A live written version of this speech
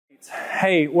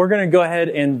Hey, we're going to go ahead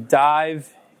and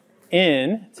dive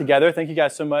in together. Thank you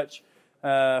guys so much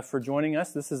for joining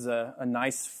us. This is a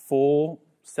nice full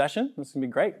session. This is going to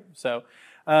be great. So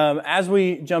as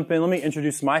we jump in, let me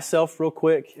introduce myself real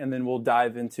quick, and then we'll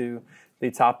dive into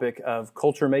the topic of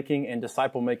culture making and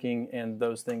disciple making and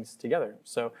those things together.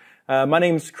 So my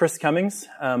name's Chris Cummings.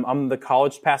 I'm the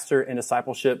college pastor and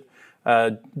discipleship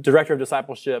director of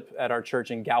discipleship at our church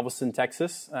in Galveston,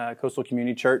 Texas, Coastal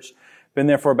Community Church. Been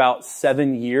there for about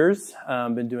 7 years.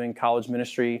 Been doing college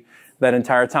ministry that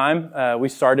entire time. We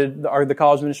started the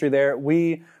college ministry there.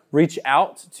 We reach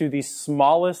out to the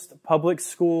smallest public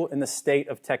school in the state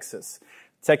of Texas,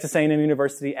 Texas A&M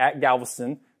University at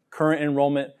Galveston. Current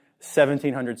enrollment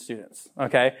 1,700 students.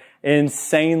 Okay,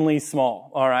 insanely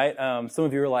small. All right. Some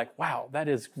of you are like, "Wow, that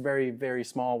is very, very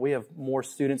small." We have more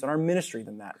students in our ministry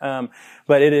than that,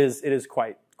 but it is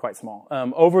quite small.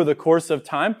 Over the course of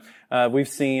time, we've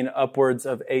seen upwards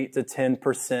of 8 to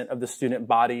 10% of the student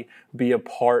body be a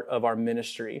part of our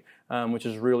ministry, which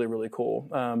is really, really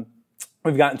cool.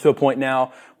 We've gotten to a point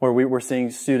now where we're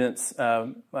seeing students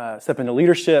step into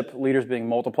leadership, leaders being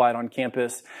multiplied on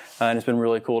campus, and it's been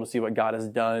really cool to see what God has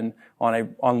done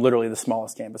on literally the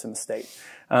smallest campus in the state.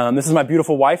 This is my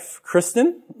beautiful wife,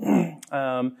 Kristen.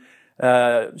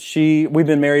 We've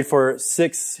been married for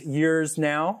 6 years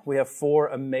now. We have 4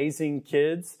 amazing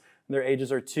kids. Their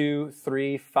ages are 2,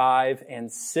 3, 5,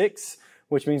 and 6,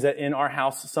 which means that in our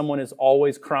house, someone is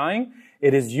always crying.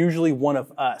 It is usually one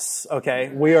of us,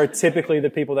 okay? We are typically the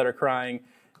people that are crying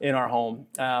in our home.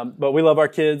 But we love our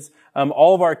kids.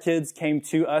 All of our kids came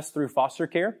to us through foster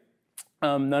care.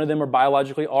 None of them are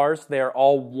biologically ours. They are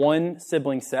all one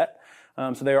sibling set.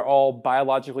 So they are all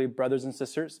biologically brothers and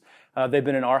sisters. They've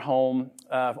been in our home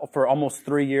for almost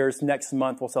 3 years. Next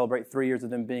month, we'll celebrate 3 years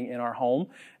of them being in our home.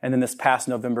 And then this past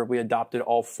November, we adopted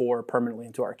all 4 permanently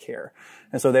into our care.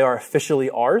 And so they are officially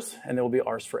ours, and they will be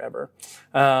ours forever.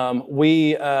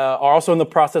 We are also in the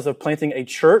process of planting a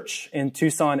church in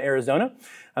Tucson, Arizona,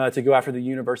 to go after the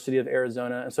University of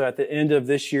Arizona. And so at the end of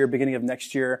this year, beginning of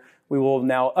next year, we will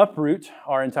now uproot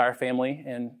our entire family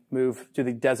and move to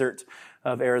the desert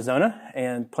of Arizona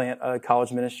and plant a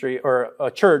college ministry or a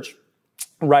church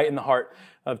right in the heart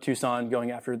of Tucson,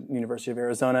 going after the University of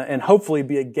Arizona, and hopefully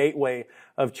be a gateway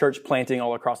of church planting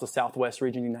all across the Southwest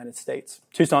region of the United States.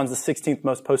 Tucson's the 16th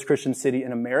most post-Christian city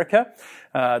in America.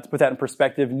 To put that in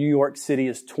perspective, New York City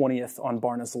is 20th on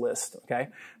Barna's list. Okay,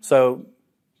 so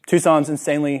Tucson's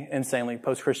insanely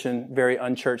post-Christian, very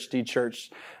unchurched,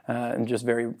 de-churched, and just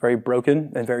very, very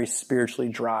broken and very spiritually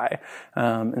dry.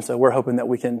 And so we're hoping that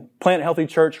we can plant a healthy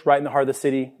church right in the heart of the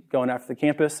city, going after the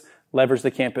campus, leverage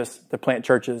the campus to plant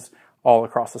churches all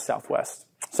across the Southwest.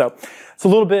 So it's a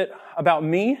little bit about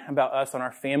me, about us and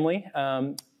our family.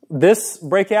 This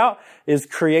breakout is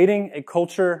creating a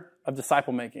culture of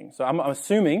disciple making. So I'm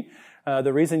assuming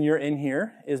the reason you're in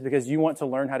here is because you want to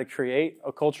learn how to create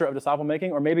a culture of disciple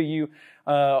making, or maybe you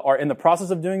are in the process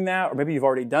of doing that, or maybe you've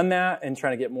already done that and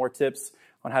trying to get more tips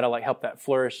on how to help that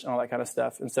flourish and all that kind of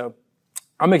stuff. And so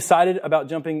I'm excited about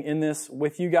jumping in this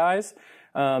with you guys.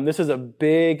 This is a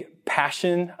big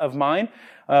passion of mine.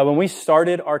 When we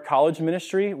started our college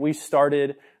ministry, we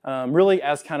started really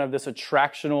as kind of this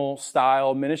attractional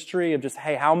style ministry of just,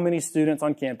 hey, how many students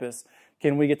on campus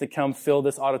can we get to come fill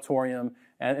this auditorium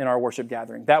in our worship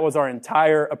gathering? That was our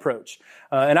entire approach.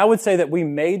 And I would say that we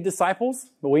made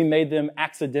disciples, but we made them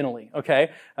accidentally,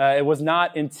 okay? It was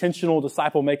not intentional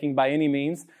disciple making by any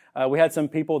means. We had some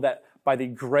people that by the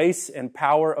grace and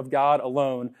power of God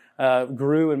alone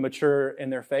grew and matured in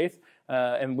their faith.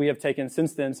 And we have taken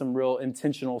since then some real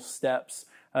intentional steps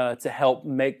to help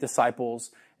make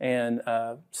disciples and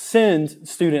send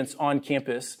students on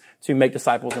campus to make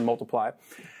disciples and multiply.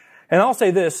 And I'll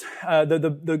say this,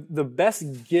 the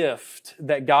best gift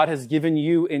that God has given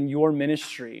you in your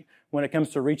ministry when it comes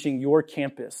to reaching your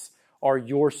campus are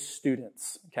your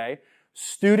students, okay?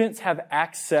 Students have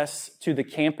access to the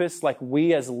campus like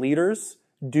we as leaders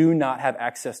do not have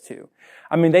access to.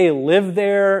 I mean, they live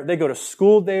there, they go to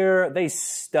school there, they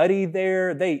study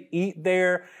there, they eat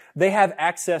there. They have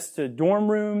access to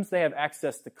dorm rooms, they have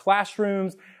access to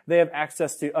classrooms, they have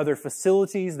access to other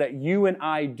facilities that you and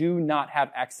I do not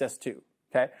have access to,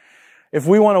 okay? If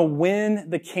we want to win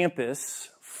the campus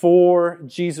for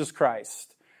Jesus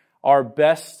Christ, our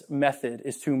best method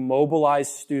is to mobilize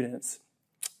students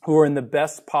who are in the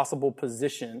best possible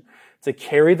position to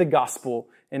carry the gospel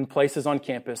in places on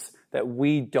campus that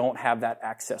we don't have that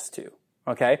access to,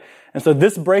 okay? And so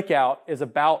this breakout is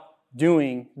about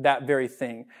doing that very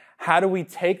thing. How do we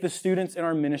take the students in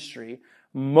our ministry,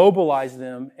 mobilize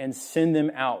them, and send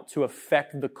them out to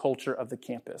affect the culture of the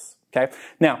campus. Okay?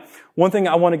 Now, one thing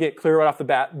I want to get clear right off the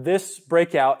bat, this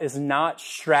breakout is not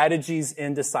strategies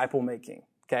in disciple making.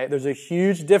 Okay? There's a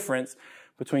huge difference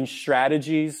between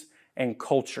strategies and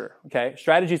culture. Okay?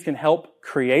 Strategies can help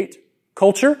create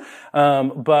culture,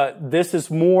 but this is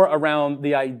more around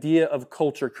the idea of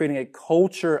culture, creating a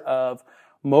culture of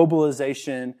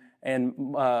mobilization and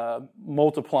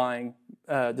multiplying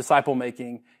disciple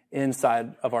making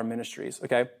inside of our ministries,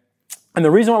 okay? And the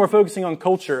reason why we're focusing on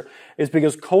culture is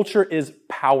because culture is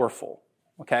powerful,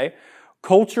 okay?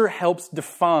 Culture helps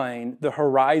define the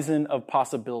horizon of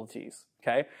possibilities,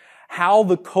 okay? How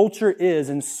the culture is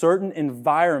in certain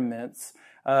environments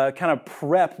kind of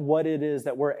prep what it is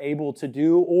that we're able to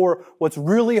do, or what's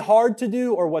really hard to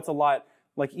do, or what's a lot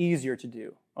easier to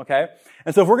do. Okay?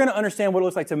 And so if we're going to understand what it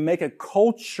looks like to make a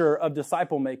culture of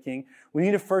disciple making, we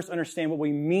need to first understand what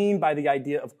we mean by the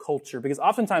idea of culture. Because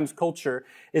oftentimes culture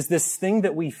is this thing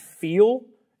that we feel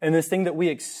and this thing that we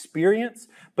experience,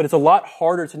 but it's a lot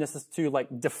harder to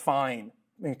define.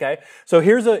 Okay? So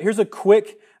here's a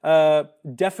quick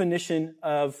definition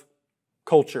of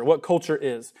culture, what culture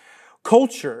is.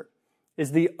 Culture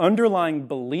is the underlying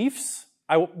beliefs.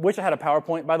 I wish I had a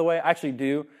PowerPoint, by the way. I actually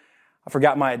do. I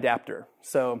forgot my adapter,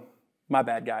 so my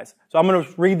bad, guys. So I'm going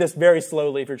to read this very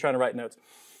slowly if you're trying to write notes.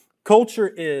 Culture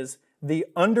is the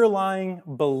underlying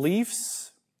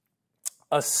beliefs,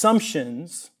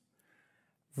 assumptions,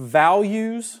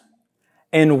 values,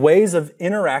 and ways of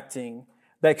interacting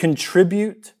that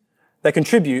contributes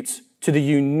to the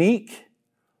unique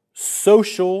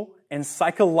social and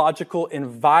psychological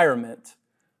environment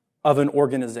of an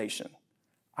organization.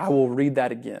 I will read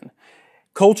that again.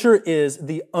 Culture is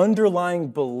the underlying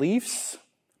beliefs,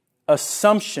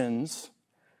 assumptions,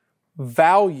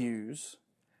 values,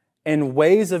 and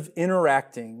ways of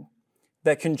interacting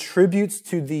that contributes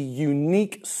to the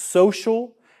unique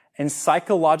social and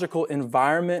psychological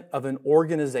environment of an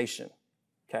organization.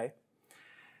 Okay?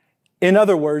 In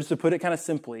other words, to put it kind of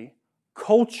simply,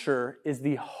 culture is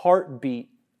the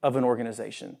heartbeat of an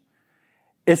organization.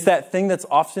 It's that thing that's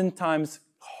oftentimes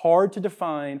hard to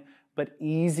define, but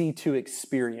easy to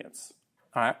experience.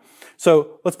 All right.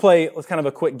 So let's kind of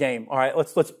a quick game. All right.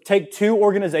 Let's take two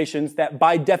organizations that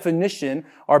by definition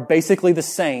are basically the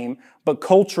same, but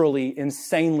culturally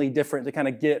insanely different to kind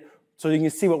of get, so you can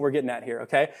see what we're getting at here.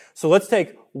 Okay. So let's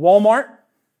take Walmart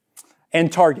and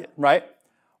Target, right?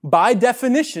 By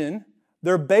definition,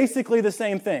 they're basically the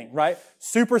same thing, right?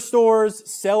 Superstores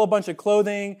sell a bunch of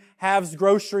clothing, have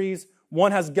groceries.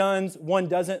 One has guns, one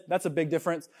doesn't. That's a big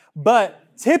difference.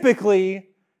 But typically,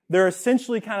 they're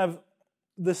essentially kind of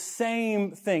the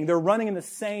same thing. They're running in the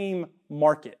same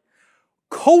market.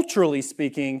 Culturally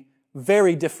speaking,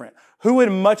 very different. Who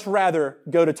would much rather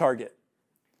go to Target?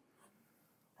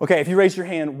 Okay, if you raise your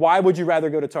hand, why would you rather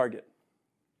go to Target?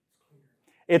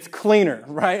 It's cleaner,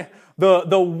 right?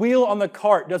 The wheel on the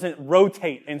cart doesn't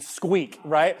rotate and squeak,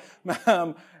 right?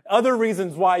 Other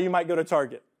reasons why you might go to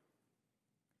Target.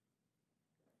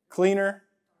 Cleaner.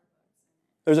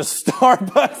 There's a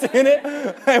Starbucks in it.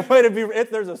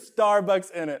 There's a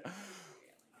Starbucks in it.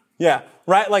 Yeah,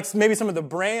 right? Like maybe some of the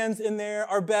brands in there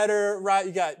are better, right?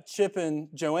 You got Chip and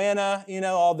Joanna,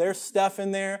 all their stuff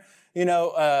in there.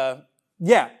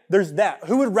 Yeah, there's that.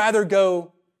 Who would rather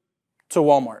go to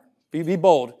Walmart? Be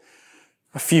bold.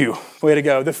 A few. Way to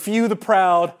go. The few, the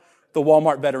proud, the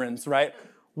Walmart veterans, right?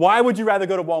 Why would you rather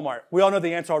go to Walmart? We all know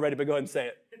the answer already, but go ahead and say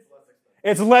it.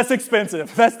 It's less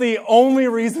expensive. That's the only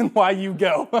reason why you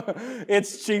go.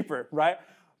 It's cheaper, right?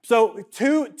 So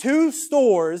two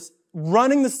stores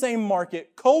running the same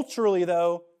market, culturally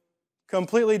though,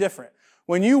 completely different.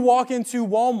 When you walk into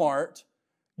Walmart,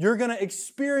 you're going to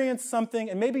experience something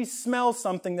and maybe smell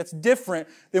something that's different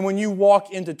than when you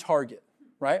walk into Target,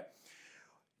 right?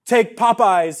 Take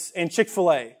Popeyes and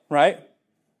Chick-fil-A, right?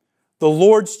 The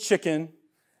Lord's Chicken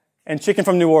and chicken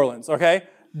from New Orleans, okay?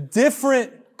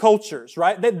 Different cultures,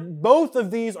 right? Both of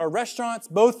these are restaurants,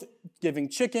 both giving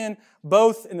chicken,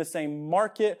 both in the same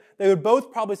market. They would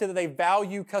both probably say that they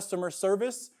value customer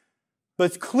service,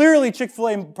 but clearly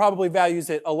Chick-fil-A probably values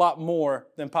it a lot more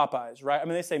than Popeyes, right? I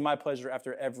mean, they say my pleasure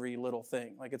after every little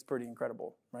thing. Like, it's pretty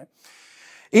incredible, right?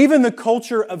 Even the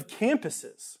culture of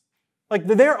campuses. Like,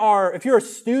 if you're a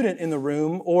student in the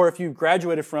room, or if you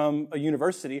graduated from a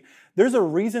university, there's a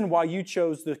reason why you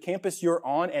chose the campus you're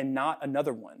on and not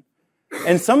another one.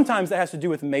 And sometimes that has to do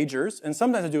with majors, and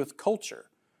sometimes it has to do with culture.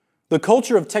 The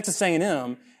culture of Texas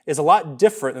A&M is a lot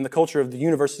different than the culture of the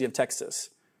University of Texas.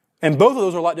 And both of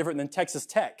those are a lot different than Texas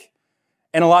Tech,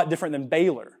 and a lot different than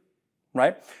Baylor,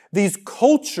 right? These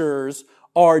cultures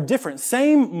are different.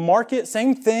 Same market,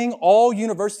 same thing, all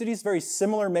universities, very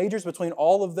similar majors between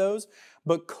all of those,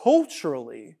 but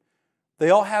culturally, they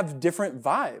all have different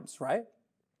vibes, right?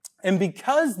 And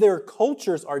because their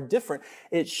cultures are different,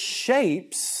 it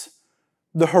shapes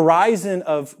the horizon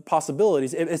of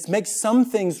possibilities. It makes some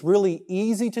things really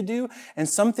easy to do and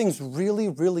some things really,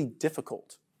 really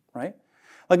difficult, right?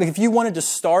 Like if you wanted to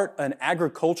start an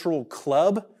agricultural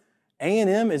club,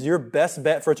 A&M is your best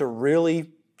bet for it to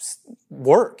really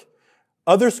work.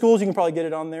 Other schools, you can probably get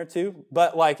it on there too,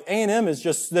 but like A&M is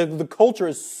just, the culture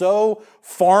is so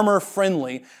farmer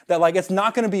friendly that like it's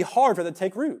not going to be hard for that to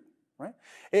take root, right?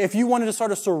 If you wanted to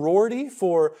start a sorority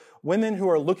for women who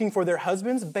are looking for their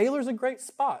husbands, Baylor's a great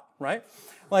spot, right?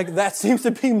 Like that seems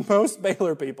to be most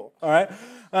Baylor people, all right?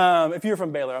 If you're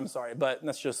from Baylor, I'm sorry, but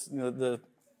that's just the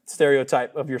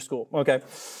stereotype of your school, okay?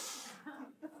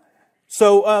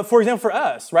 So, for example, for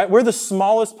us, right, we're the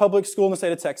smallest public school in the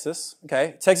state of Texas,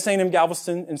 okay? Texas A&M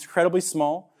Galveston is incredibly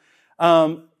small.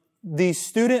 The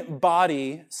student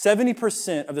body,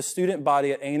 70% of the student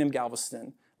body at A&M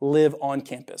Galveston live on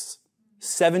campus.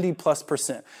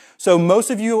 70+%. So most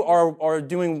of you are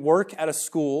doing work at a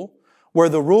school where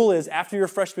the rule is after your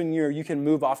freshman year, you can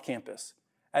move off campus.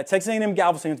 At Texas A&M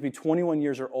Galveston, you have to be 21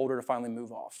 years or older to finally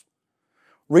move off.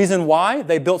 Reason why?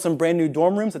 They built some brand new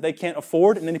dorm rooms that they can't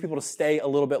afford and they need people to stay a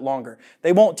little bit longer.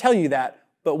 They won't tell you that,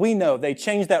 but we know they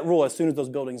changed that rule as soon as those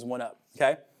buildings went up,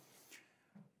 okay?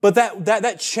 But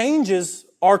that changes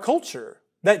our culture.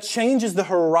 That changes the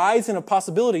horizon of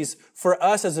possibilities for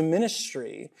us as a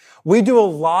ministry. We do a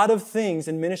lot of things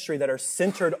in ministry that are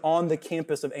centered on the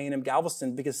campus of A&M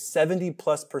Galveston because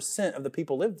 70+% of the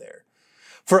people live there.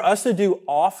 For us to do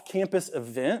off-campus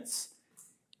events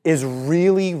is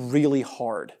really, really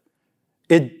hard.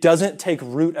 It doesn't take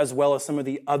root as well as some of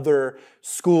the other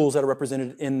schools that are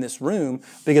represented in this room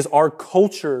because our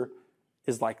culture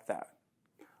is like that.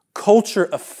 Culture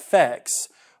affects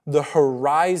the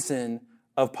horizon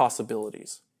of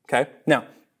possibilities, okay? Now,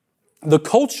 the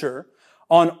culture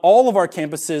on all of our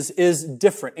campuses is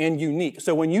different and unique.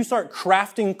 So when you start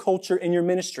crafting culture in your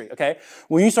ministry, okay,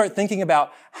 when you start thinking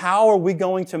about how are we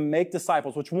going to make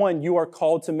disciples, which one, you are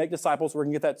called to make disciples. We're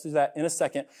going to get to that in a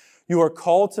second. You are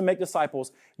called to make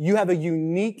disciples. You have a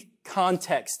unique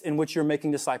context in which you're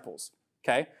making disciples,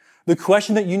 okay? The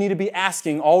question that you need to be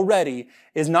asking already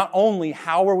is not only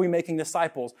how are we making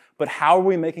disciples, but how are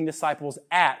we making disciples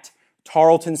at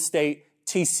Tarleton State,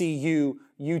 TCU,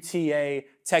 UTA,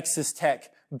 Texas Tech,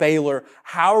 Baylor.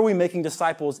 How are we making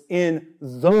disciples in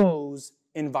those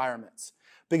environments?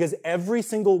 Because every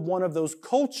single one of those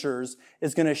cultures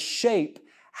is going to shape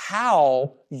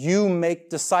how you make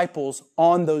disciples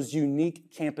on those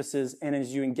unique campuses and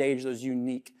as you engage those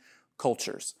unique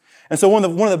cultures. And so one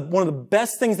of the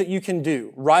best things that you can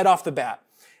do right off the bat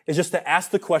is just to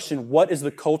ask the question, what is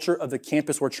the culture of the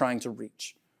campus we're trying to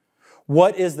reach?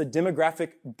 What is the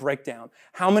demographic breakdown?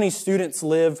 How many students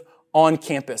live on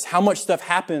campus? How much stuff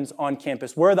happens on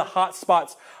campus? Where are the hot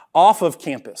spots off of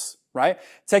campus, right?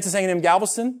 Texas A&M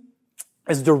Galveston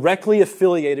is directly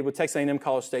affiliated with Texas A&M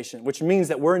College Station, which means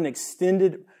that we're an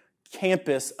extended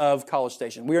campus of College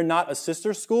Station. We are not a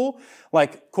sister school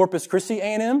like Corpus Christi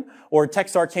A&M or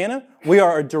Texarkana. We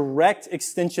are a direct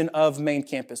extension of main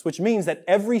campus, which means that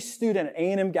every student at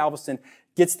A&M Galveston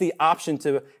gets the option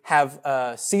to have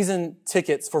season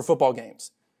tickets for football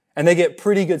games. And they get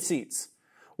pretty good seats,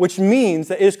 which means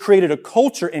that it has created a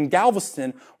culture in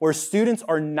Galveston where students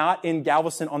are not in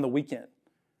Galveston on the weekend.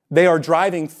 They are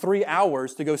driving 3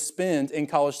 hours to go spend in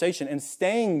College Station and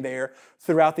staying there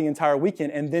throughout the entire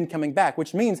weekend and then coming back,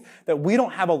 which means that we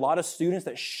don't have a lot of students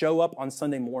that show up on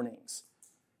Sunday mornings.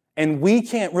 And we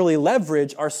can't really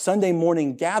leverage our Sunday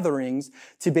morning gatherings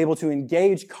to be able to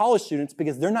engage college students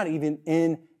because they're not even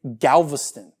in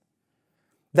Galveston.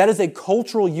 That is a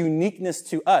cultural uniqueness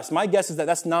to us. My guess is that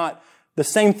that's not the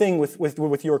same thing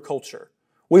with your culture.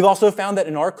 We've also found that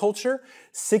in our culture,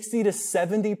 60 to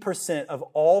 70% of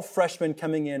all freshmen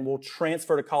coming in will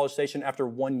transfer to College Station after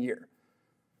 1 year.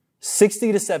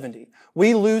 60 to 70.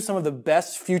 We lose some of the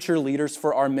best future leaders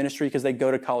for our ministry because they go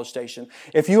to College Station.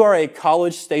 If you are a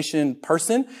College Station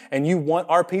person and you want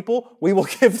our people, we will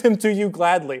give them to you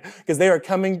gladly because they are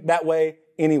coming that way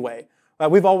anyway.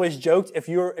 We've always joked, if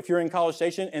you're in College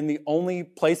Station and the only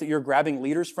place that you're grabbing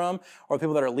leaders from are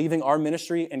people that are leaving our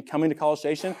ministry and coming to College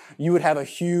Station, you would have a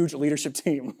huge leadership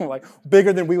team, like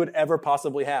bigger than we would ever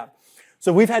possibly have.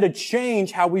 So we've had to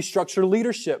change how we structure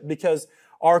leadership because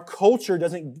our culture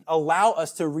doesn't allow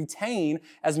us to retain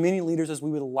as many leaders as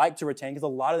we would like to retain because a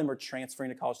lot of them are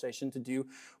transferring to College Station to do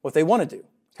what they want to do,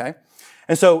 okay?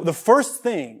 And so the first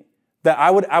thing that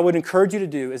I would encourage you to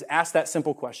do is ask that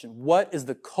simple question. What is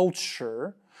the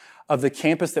culture of the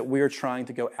campus that we are trying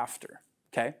to go after?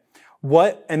 Okay?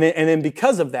 And then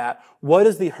because of that, what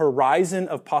is the horizon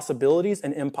of possibilities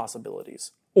and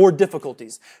impossibilities or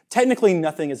difficulties? Technically,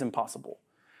 nothing is impossible.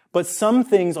 But some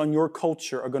things on your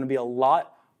culture are going to be a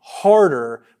lot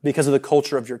harder because of the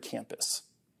culture of your campus.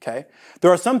 Okay? There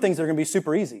are some things that are going to be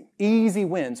super easy. Easy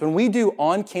wins. When we do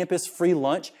on-campus free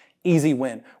lunch, easy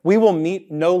win. We will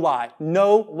meet, no lie,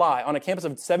 on a campus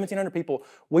of 1,700 people,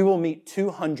 we will meet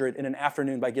 200 in an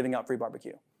afternoon by giving out free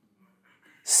barbecue.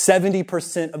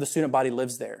 70% of the student body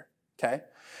lives there. Okay?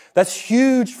 That's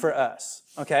huge for us.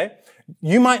 Okay?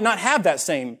 You might not have that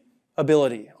same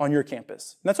ability on your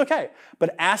campus. And that's okay.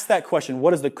 But ask that question.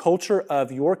 What is the culture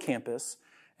of your campus,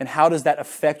 and how does that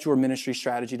affect your ministry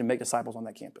strategy to make disciples on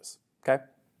that campus? Okay?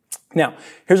 Now,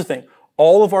 here's the thing.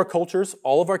 All of our cultures,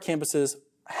 all of our campuses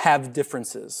have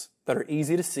differences that are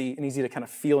easy to see and easy to kind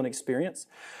of feel and experience.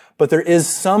 But there is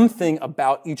something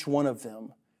about each one of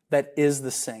them that is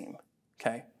the same.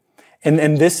 Okay?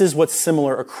 And this is what's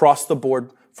similar across the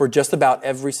board for just about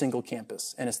every single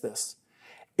campus. And it's this.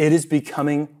 It is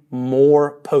becoming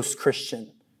more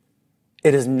post-Christian.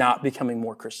 It is not becoming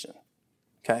more Christian.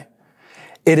 Okay?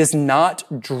 It is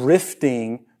not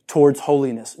drifting towards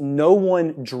holiness. No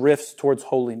one drifts towards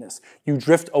holiness. You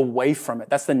drift away from it.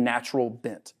 That's the natural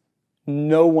bent.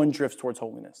 No one drifts towards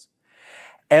holiness.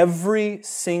 Every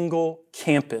single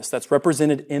campus that's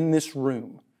represented in this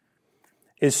room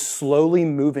is slowly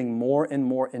moving more and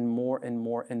more and more and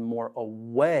more and more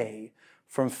away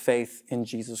from faith in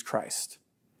Jesus Christ.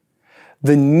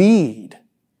 The need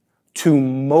to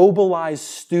mobilize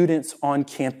students on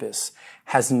campus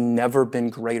has never been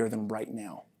greater than right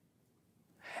now.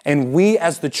 And we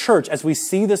as the church, as we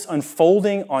see this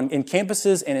unfolding in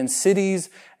campuses and in cities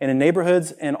and in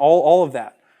neighborhoods and all of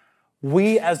that,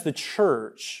 we as the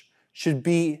church should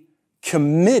be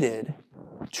committed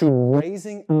to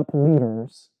raising up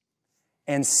leaders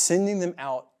and sending them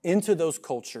out into those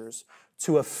cultures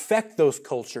to affect those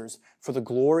cultures for the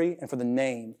glory and for the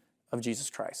name of Jesus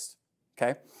Christ.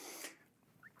 Okay?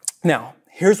 Now,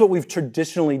 here's what we've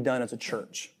traditionally done as a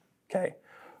church. Okay?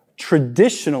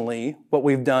 Traditionally, what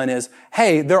we've done is,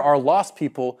 hey, there are lost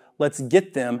people. Let's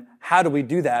get them. How do we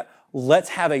do that? Let's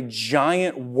have a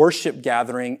giant worship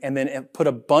gathering and then put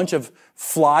a bunch of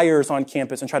flyers on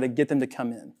campus and try to get them to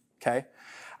come in. Okay?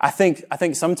 I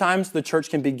think sometimes the church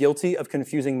can be guilty of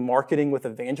confusing marketing with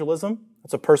evangelism.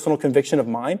 That's a personal conviction of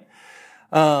mine.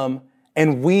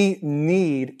 And we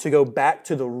need to go back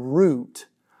to the root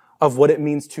of what it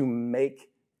means to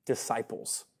make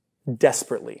disciples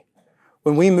desperately.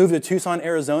 When we moved to Tucson,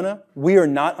 Arizona, we are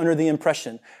not under the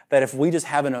impression that if we just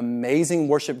have an amazing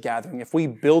worship gathering, if we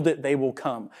build it, they will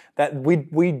come. That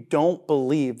we don't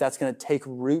believe that's going to take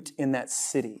root in that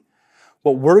city.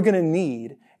 What we're going to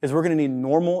need is we're going to need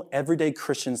normal, everyday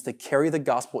Christians to carry the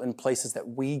gospel in places that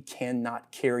we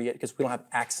cannot carry it because we don't have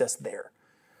access there.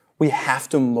 We have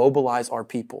to mobilize our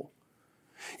people.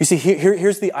 You see,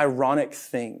 here's the ironic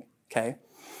thing, okay?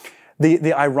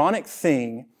 The ironic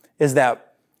thing is that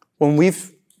when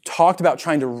we've talked about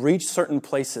trying to reach certain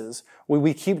places,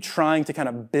 we keep trying to kind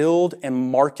of build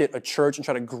and market a church and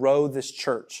try to grow this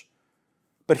church.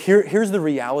 But here's the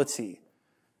reality.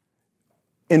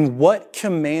 In what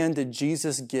command did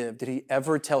Jesus give? Did he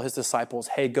ever tell his disciples,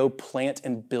 hey, go plant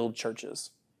and build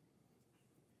churches?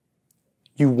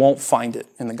 You won't find it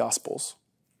in the Gospels.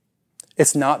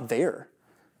 It's not there.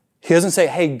 He doesn't say,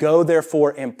 hey, go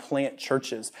therefore and plant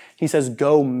churches. He says,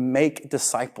 go make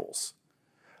disciples.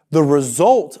 The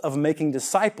result of making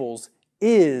disciples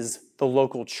is the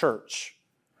local church.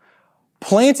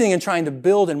 Planting and trying to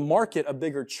build and market a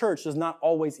bigger church does not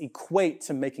always equate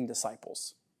to making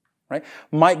disciples. Right?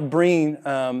 Mike Breen,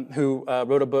 who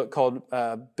wrote a book called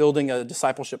Building a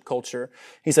Discipleship Culture,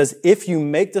 he says, if you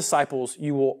make disciples,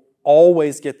 you will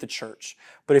always get the church.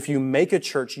 But if you make a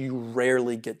church, you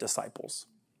rarely get disciples.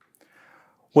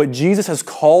 What Jesus has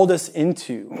called us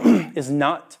into is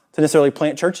not to necessarily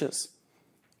plant churches.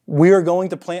 We are going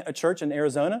to plant a church in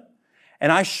Arizona,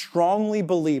 and I strongly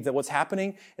believe that what's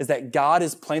happening is that God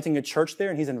is planting a church there,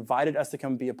 and he's invited us to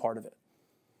come be a part of it.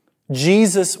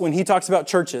 Jesus, when he talks about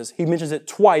churches, he mentions it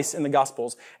twice in the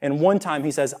Gospels, and one time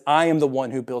he says, I am the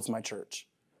one who builds my church.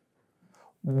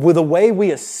 Well, the way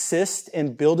we assist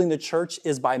in building the church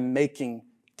is by making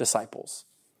disciples.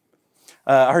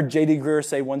 I heard J.D. Greear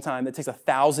say one time it takes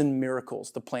 1,000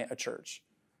 miracles to plant a church.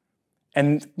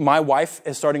 And my wife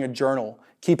is starting a journal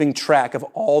keeping track of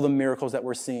all the miracles that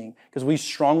we're seeing because we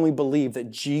strongly believe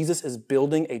that Jesus is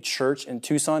building a church in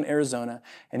Tucson, Arizona,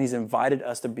 and he's invited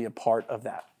us to be a part of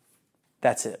that.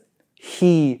 That's it.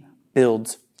 He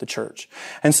builds the church.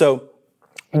 And so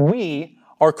we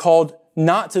are called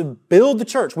not to build the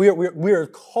church. We are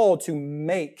called to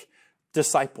make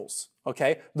disciples,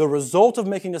 okay? The result of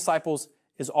making disciples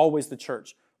is always the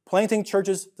church. Planting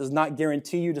churches does not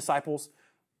guarantee you disciples.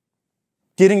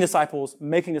 Getting disciples,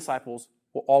 making disciples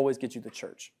will always get you the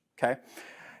church, okay?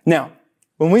 Now,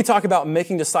 when we talk about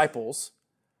making disciples,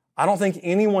 I don't think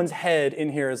anyone's head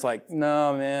in here is like,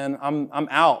 no, man, I'm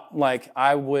out. Like,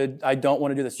 I don't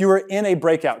want to do this. You are in a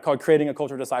breakout called Creating a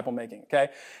Culture of Disciple Making, okay?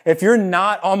 If you're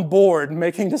not on board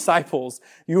making disciples,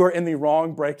 you are in the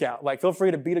wrong breakout. Like, feel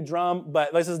free to beat a drum,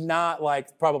 but this is not,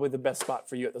 like, probably the best spot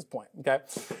for you at this point, okay?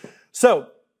 So,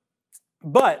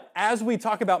 but as we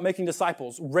talk about making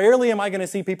disciples, rarely am I going to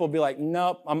see people be like,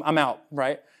 nope, I'm out,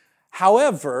 right?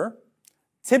 However,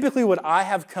 typically what I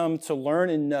have come to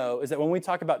learn and know is that when we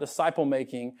talk about disciple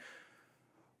making,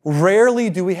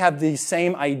 rarely do we have the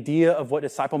same idea of what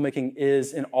disciple making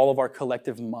is in all of our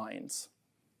collective minds.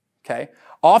 Okay?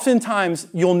 Oftentimes,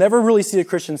 you'll never really see a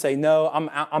Christian say, no,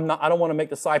 I don't want to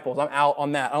make disciples. I'm out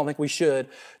on that. I don't think we should.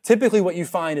 Typically what you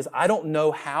find is, I don't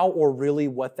know how or really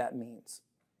what that means.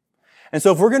 And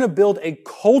so if we're going to build a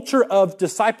culture of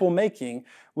disciple making,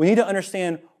 we need to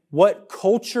understand what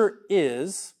culture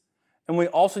is, and we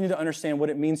also need to understand what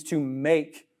it means to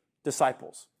make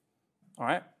disciples. All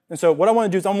right? And so what I want to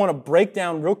do is I want to break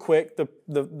down real quick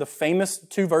the famous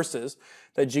 2 verses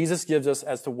that Jesus gives us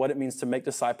as to what it means to make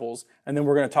disciples, and then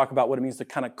we're going to talk about what it means to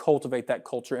kind of cultivate that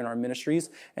culture in our ministries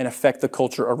and affect the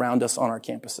culture around us on our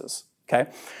campuses.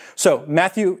 Okay? So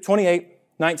Matthew 28,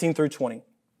 19 through 20.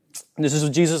 This is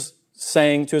what Jesus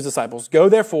saying to his disciples, "Go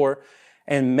therefore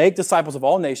and make disciples of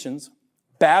all nations,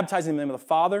 baptizing them in the name of the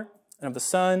Father and of the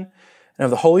Son and of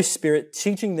the Holy Spirit,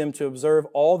 teaching them to observe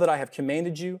all that I have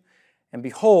commanded you. And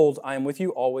behold, I am with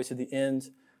you always to the end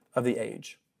of the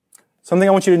age." Something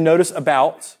I want you to notice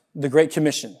about the Great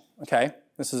Commission, okay?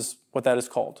 This is what that is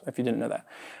called, if you didn't know that.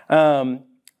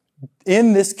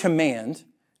 In this command,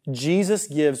 Jesus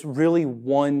gives really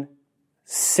one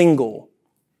single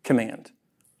command.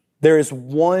 There is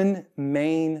one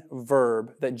main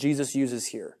verb that Jesus uses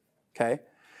here, okay?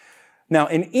 Now,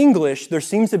 in English, there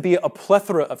seems to be a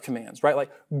plethora of commands, right? Like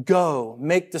go,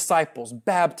 make disciples,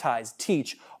 baptize,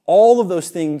 teach. All of those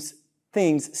things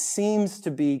seems to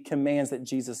be commands that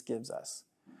Jesus gives us.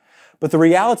 But the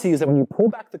reality is that when you pull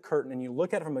back the curtain and you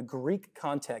look at it from a Greek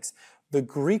context, the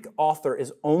Greek author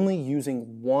is only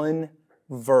using one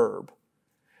verb.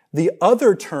 The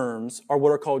other terms are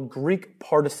what are called Greek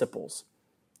participles.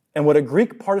 And what a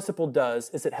Greek participle does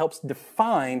is it helps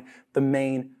define the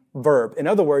main verb. In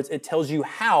other words, it tells you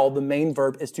how the main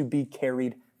verb is to be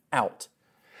carried out.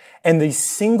 And the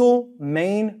single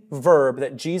main verb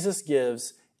that Jesus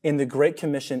gives in the Great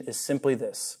Commission is simply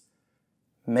this: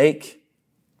 make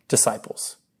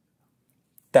disciples.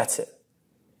 That's it.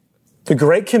 The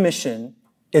Great Commission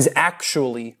is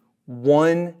actually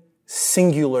one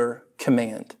singular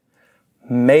command: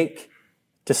 make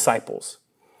disciples.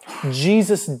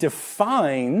 Jesus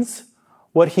defines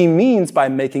what he means by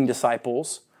making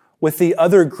disciples with the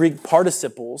other Greek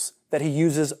participles that he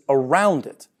uses around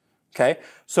it. Okay?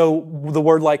 So the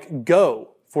word like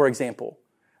go, for example,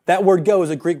 that word go is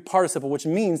a Greek participle, which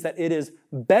means that it is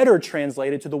better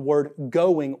translated to the word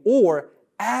going or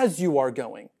as you are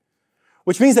going.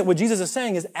 Which means that what Jesus is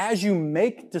saying is as you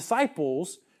make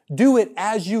disciples, do it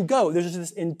as you go. There's just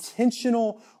this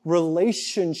intentional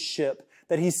relationship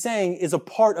that he's saying is a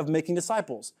part of making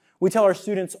disciples. We tell our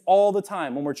students all the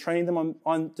time when we're training them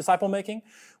on disciple making,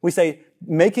 we say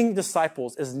making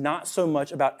disciples is not so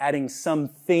much about adding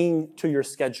something to your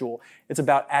schedule. It's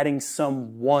about adding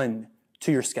someone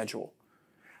to your schedule.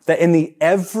 That in the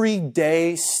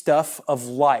everyday stuff of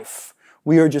life,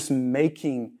 we are just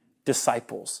making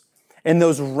disciples. In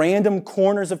those random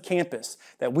corners of campus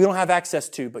that we don't have access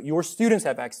to, but your students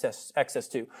have access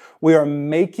to, we are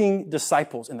making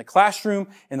disciples in the classroom,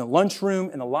 in the lunchroom,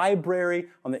 in the library,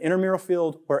 on the intramural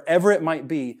field, wherever it might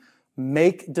be.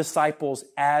 Make disciples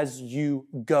as you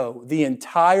go. The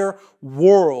entire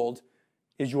world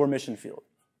is your mission field.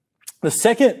 The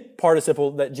second participle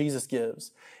that Jesus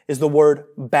gives is the word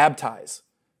baptize.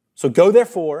 So go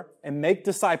therefore and make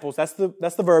disciples. That's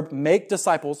the verb, make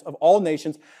disciples of all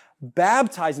nations,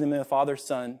 baptizing them in the Father,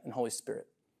 Son, and Holy Spirit.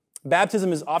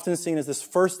 Baptism is often seen as this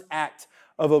first act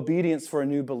of obedience for a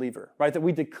new believer, right? That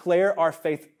we declare our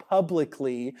faith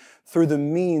publicly through the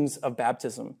means of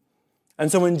baptism.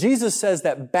 And so when Jesus says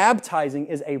that baptizing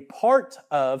is a part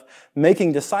of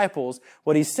making disciples,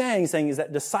 what he's saying is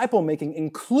that disciple making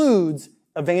includes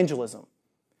evangelism.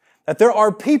 That there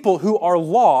are people who are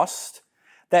lost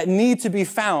that need to be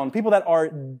found, people that are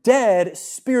dead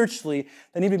spiritually,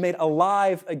 that need to be made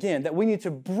alive again, that we need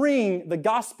to bring the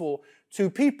gospel to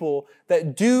people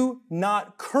that do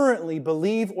not currently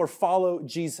believe or follow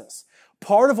Jesus.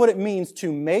 Part of what it means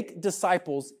to make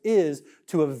disciples is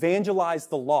to evangelize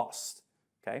the lost,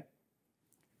 okay?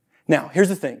 Now, here's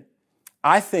the thing.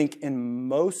 I think in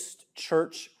most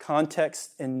church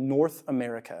contexts in North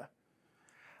America,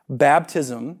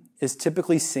 baptism is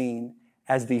typically seen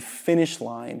as the finish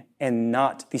line and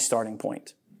not the starting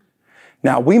point.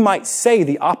 Now, we might say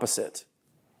the opposite,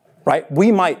 right?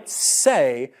 We might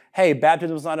say, hey,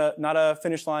 baptism is not a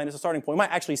finish line, it's a starting point. We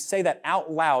might actually say that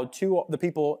out loud to the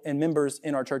people and members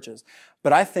in our churches.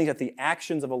 But I think that the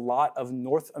actions of a lot of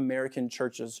North American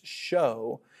churches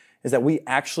show is that we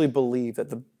actually believe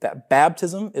that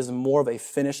baptism is more of a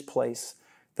finished place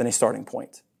than a starting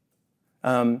point.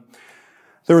 There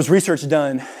was research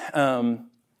done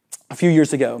a few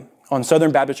years ago on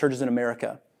Southern Baptist churches in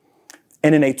America.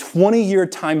 And in a 20-year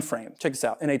time frame, check this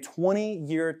out, in a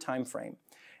 20-year time frame,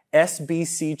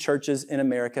 SBC churches in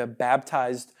America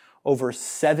baptized over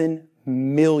 7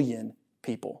 million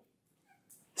people.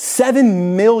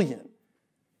 7 million.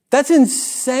 That's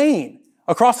insane.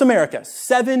 Across America,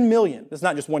 7 million. That's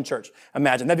not just one church.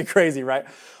 Imagine, that'd be crazy, right?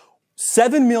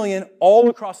 7 million all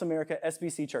across America,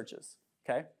 SBC churches,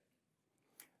 okay?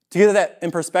 To get that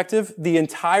in perspective, the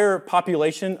entire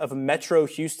population of Metro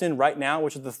Houston right now,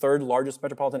 which is the third largest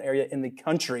metropolitan area in the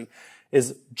country,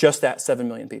 is just at 7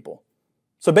 million people.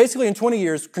 So basically in 20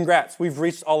 years, congrats, we've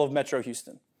reached all of Metro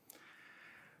Houston.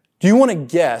 Do you want to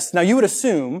guess? Now you would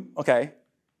assume, okay,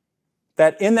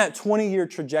 that in that 20-year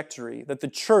trajectory, that the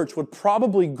church would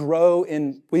probably grow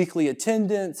in weekly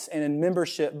attendance and in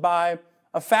membership by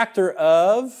a factor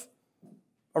of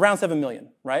around 7 million,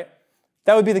 right?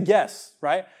 That would be the guess,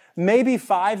 right? Maybe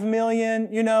 5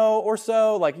 million, or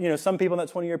so. Like, some people in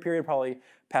that 20-year period probably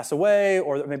pass away,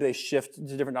 or maybe they shift to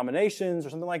different denominations or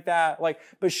something like that.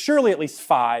 But surely at least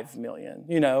 5 million,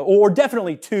 or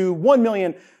definitely 1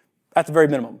 million at the very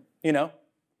minimum,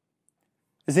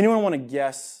 Does anyone want to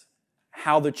guess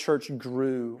how the church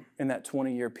grew in that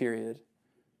 20-year period?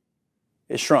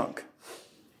 It shrunk.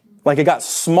 It got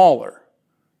smaller.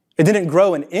 It didn't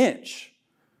grow an inch.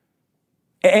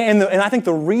 And I think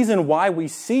the reason why we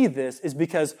see this is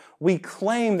because we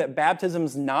claim that baptism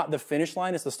is not the finish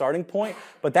line, it's the starting point,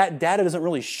 but that data doesn't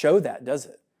really show that, does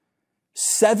it?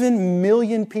 7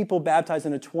 million people baptized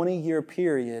in a 20-year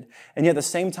period, and yet at the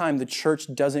same time, the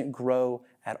church doesn't grow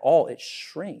at all. It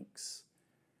shrinks.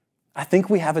 I think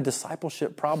we have a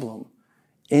discipleship problem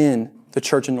in the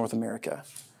church in North America.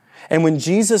 And when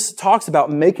Jesus talks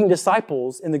about making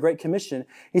disciples in the Great Commission,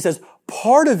 he says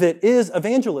part of it is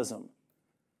evangelism.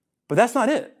 But that's not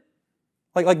it.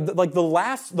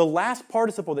 The last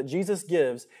participle that Jesus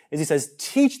gives is he says,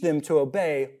 teach them to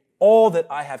obey all that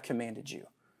I have commanded you.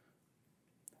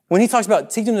 When he talks about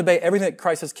teach them to obey everything that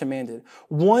Christ has commanded,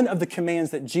 one of the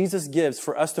commands that Jesus gives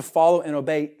for us to follow and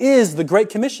obey is the Great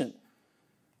Commission.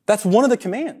 That's one of the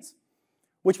commands,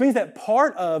 which means that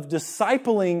part of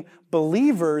discipling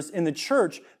believers in the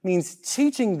church means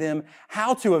teaching them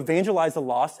how to evangelize the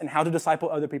lost and how to disciple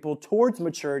other people towards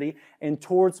maturity and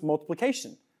towards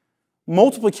multiplication.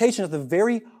 Multiplication is the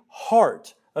very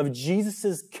heart of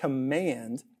Jesus'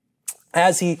 command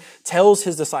as he tells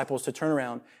his disciples to turn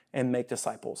around and make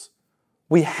disciples.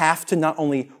 We have to not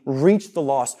only reach the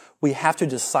lost, we have to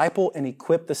disciple and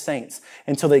equip the saints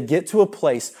until they get to a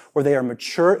place where they are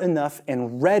mature enough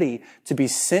and ready to be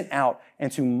sent out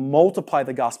and to multiply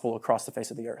the gospel across the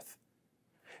face of the earth.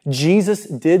 Jesus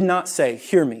did not say,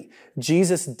 hear me,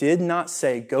 Jesus did not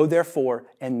say, go therefore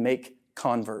and make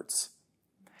converts.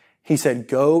 He said,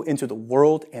 go into the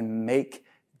world and make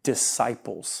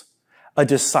disciples. A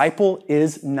disciple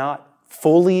is not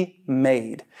fully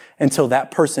made until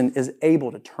that person is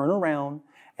able to turn around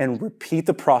and repeat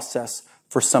the process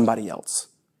for somebody else.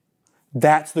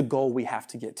 That's the goal we have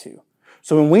to get to.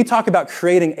 So when we talk about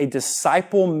creating a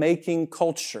disciple-making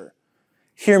culture,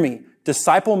 hear me,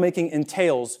 disciple-making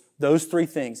entails those three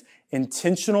things.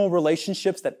 Intentional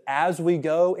relationships that as we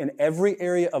go in every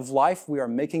area of life, we are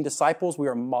making disciples, we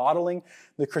are modeling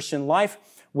the Christian life,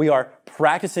 we are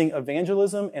practicing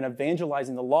evangelism and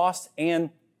evangelizing the lost, and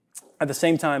at the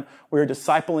same time, we are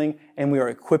discipling and we are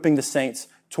equipping the saints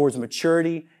towards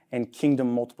maturity and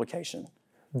kingdom multiplication.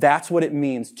 That's what it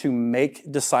means to make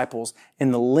disciples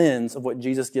in the lens of what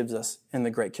Jesus gives us in the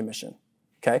Great Commission.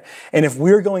 Okay? And if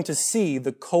we're going to see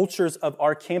the cultures of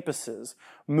our campuses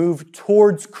move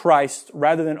towards Christ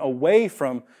rather than away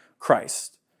from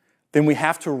Christ, then we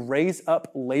have to raise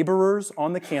up laborers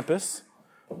on the campus.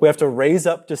 We have to raise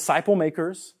up disciple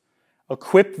makers,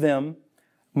 equip them,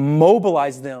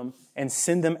 mobilize them, and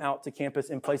send them out to campus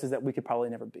in places that we could probably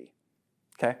never be.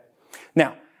 Okay?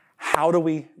 Now, how do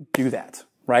we do that,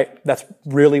 right? That's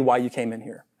really why you came in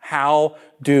here. How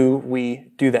do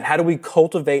we do that? How do we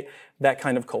cultivate that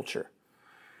kind of culture?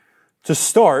 To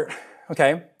start,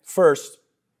 okay, first,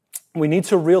 we need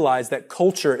to realize that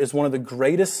culture is one of the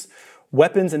greatest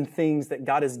weapons and things that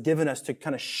God has given us to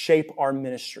kind of shape our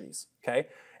ministries, okay?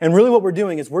 And really what we're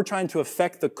doing is we're trying to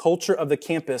affect the culture of the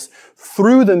campus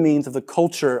through the means of the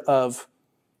culture of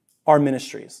our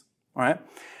ministries, all right?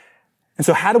 And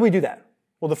so how do we do that?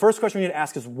 Well, the first question we need to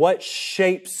ask is what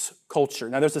shapes culture?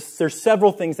 Now, there's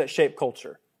several things that shape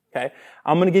culture, okay?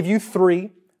 I'm going to give you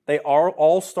 3. They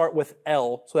all start with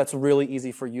L, so that's really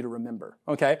easy for you to remember,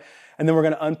 okay? And then we're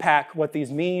going to unpack what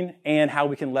these mean and how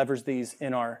we can leverage these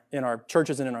in our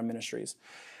churches and in our ministries.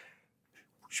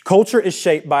 Culture is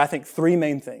shaped by, I think, 3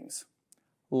 main things: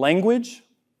 language,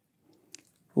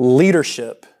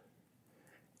 leadership,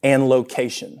 and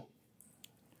location.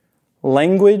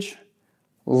 Language,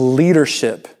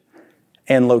 leadership,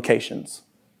 and locations.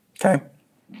 Okay?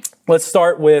 Let's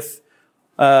start with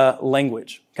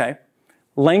language, okay?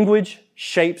 Language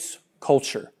shapes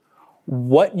culture.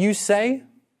 What you say,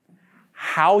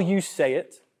 how you say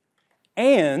it,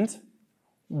 and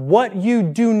what you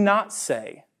do not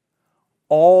say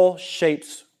all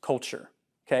shapes culture,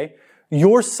 okay?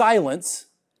 Your silence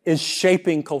is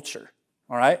shaping culture,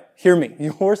 all right? Hear me.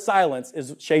 Your silence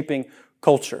is shaping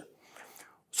culture.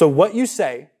 So what you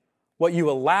say, what you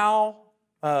allow,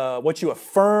 what you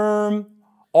affirm,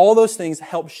 all those things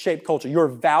help shape culture. Your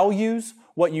values,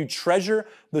 what you treasure,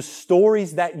 the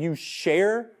stories that you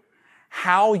share,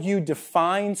 how you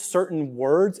define certain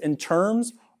words and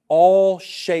terms, all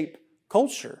shape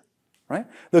culture, right?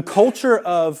 The culture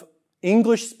of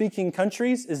English-speaking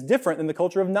countries is different than the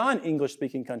culture of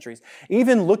non-English-speaking countries.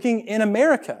 Even looking in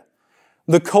America,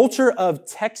 the culture of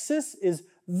Texas is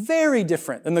very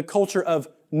different than the culture of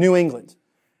New England.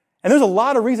 And there's a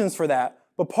lot of reasons for that,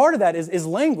 but part of that is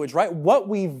language, right? What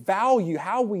we value,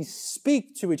 how we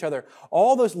speak to each other,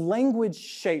 all those language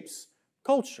shapes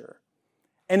culture.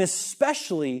 And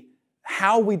especially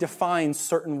how we define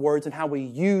certain words and how we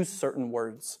use certain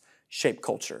words shape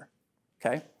culture,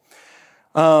 okay?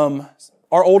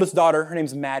 Our oldest daughter, her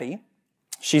name's Maddie.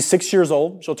 She's 6 years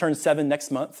old. She'll turn 7 next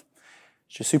month.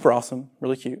 She's super awesome,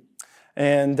 really cute.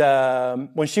 And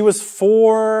when she was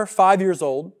 4 or 5 years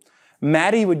old,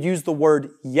 Maddie would use the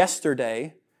word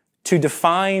yesterday to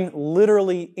define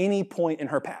literally any point in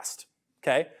her past,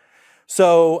 okay?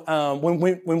 So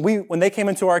when they came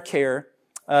into our care,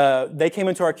 they came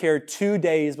into our care 2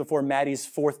 days before Maddie's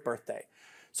 4th birthday.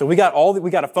 So we got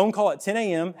a phone call at 10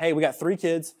 a.m. Hey, we got 3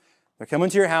 kids. They're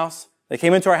coming to your house. They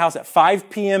came into our house at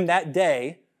 5 p.m. that day,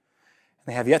 and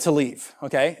they have yet to leave,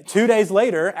 okay? 2 days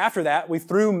later, after that, we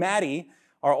threw Maddie,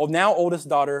 our now oldest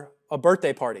daughter, a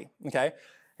birthday party, okay?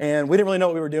 And we didn't really know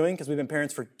what we were doing because we've been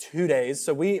parents for 2 days.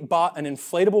 So we bought an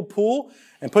inflatable pool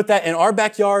and put that in our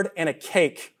backyard and a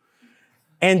cake.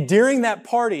 And during that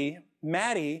party,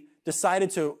 Maddie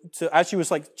decided to as she was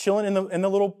like chilling in the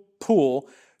little pool,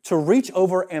 to reach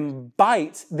over and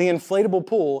bite the inflatable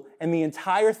pool, and the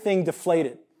entire thing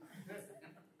deflated.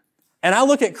 And I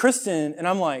look at Kristen and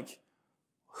I'm like,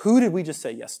 who did we just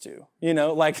say yes to? You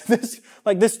know, like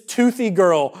this toothy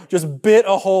girl just bit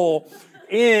a hole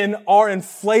in our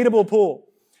inflatable pool.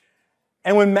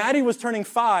 And when Maddie was turning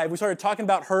 5, we started talking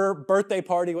about her birthday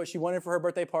party, what she wanted for her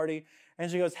birthday party.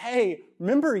 And she goes, hey,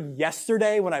 remember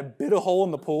yesterday when I bit a hole in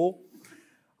the pool?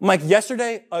 I'm like,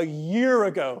 yesterday, a year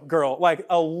ago, girl, like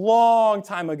a long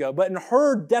time ago. But in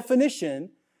her definition,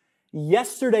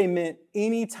 yesterday meant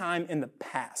any time in the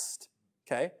past,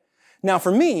 okay? Now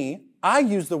for me, I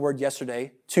use the word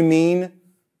yesterday to mean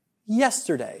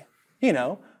yesterday, you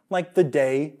know, like the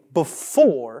day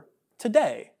before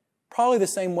today. Probably the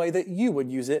same way that you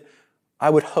would use it, I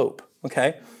would hope,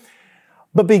 okay?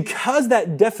 But because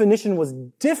that definition was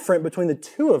different between the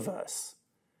two of us,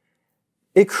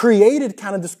 it created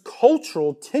kind of this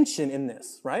cultural tension in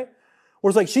this, right? Where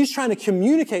it's like she's trying to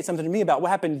communicate something to me about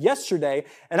what happened yesterday,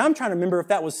 and I'm trying to remember if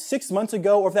that was 6 months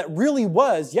ago or if that really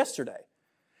was yesterday.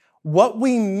 What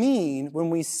we mean when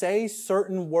we say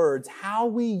certain words, how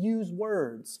we use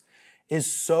words, is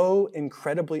so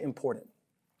incredibly important.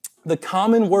 The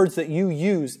common words that you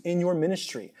use in your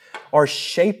ministry are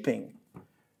shaping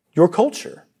your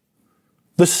culture.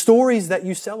 The stories that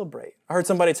you celebrate. I heard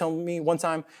somebody tell me one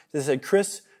time, they said,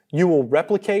 Chris, you will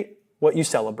replicate what you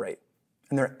celebrate.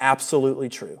 And they're absolutely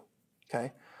true,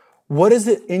 okay? What is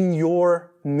it in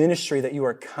your ministry that you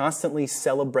are constantly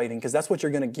celebrating? Because that's what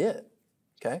you're going to get,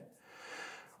 okay?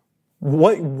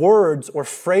 What words or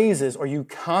phrases are you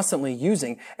constantly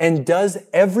using? And does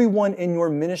everyone in your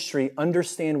ministry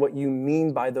understand what you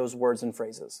mean by those words and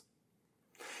phrases?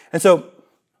 And so,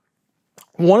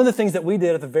 one of the things that we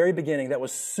did at the very beginning that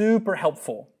was super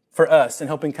helpful for us in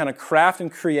helping kind of craft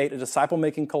and create a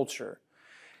disciple-making culture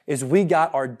is we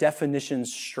got our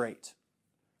definitions straight.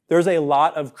 There's a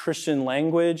lot of Christian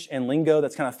language and lingo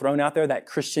that's kind of thrown out there, that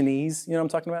Christianese, you know what I'm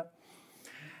talking about?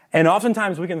 And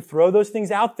oftentimes we can throw those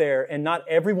things out there and not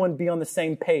everyone be on the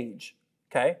same page,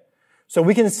 okay? So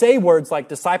we can say words like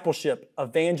discipleship,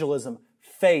 evangelism,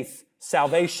 faith,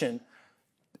 salvation,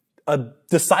 a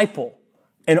disciple,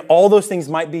 and all those things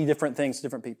might be different things to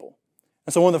different people.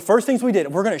 And so one of the first things we did,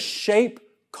 if we're going to shape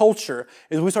culture,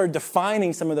 is we started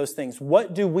defining some of those things.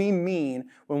 What do we mean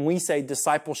when we say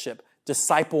discipleship,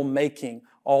 disciple making,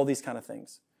 all these kind of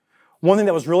things? One thing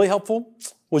that was really helpful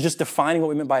was just defining what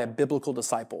we meant by a biblical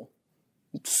disciple.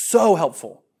 So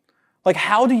helpful. Like,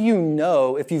 how do you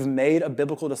know if you've made a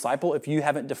biblical disciple if you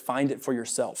haven't defined it for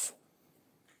yourself?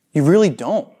 You really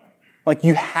don't. Like,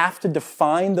 you have to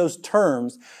define those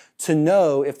terms to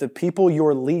know if the people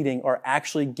you're leading are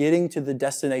actually getting to the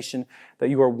destination that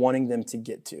you are wanting them to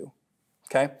get to.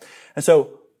 Okay? And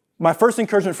so, my first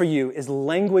encouragement for you is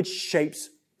language shapes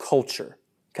culture.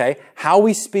 Okay? How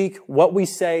we speak, what we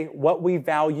say, what we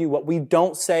value, what we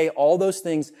don't say, all those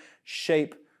things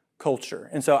shape culture.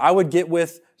 And so I would get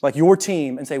with like your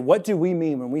team and say, what do we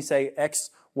mean when we say X,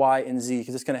 Y, and Z?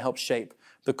 Because it's going to help shape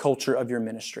the culture of your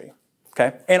ministry.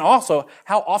 Okay? And also,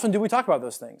 how often do we talk about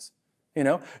those things? You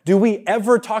know, do we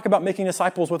ever talk about making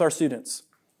disciples with our students?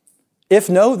 If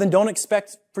no, then don't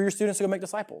expect for your students to go make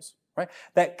disciples, right?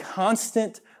 That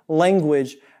constant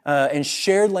language and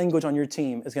shared language on your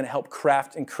team is going to help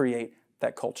craft and create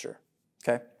that culture,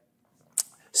 okay?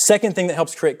 Second thing that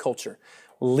helps create culture,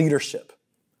 leadership.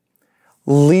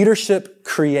 Leadership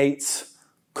creates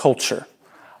culture.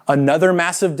 Another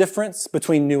massive difference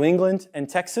between New England and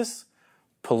Texas,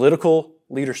 political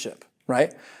leadership,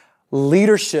 right?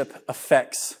 Leadership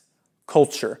affects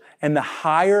culture. And the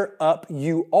higher up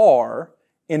you are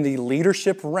in the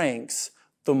leadership ranks,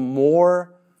 the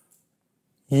more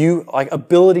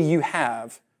ability you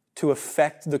have to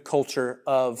affect the culture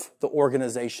of the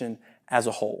organization as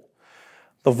a whole.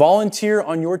 The volunteer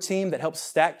on your team that helps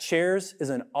stack chairs is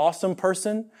an awesome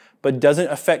person, but doesn't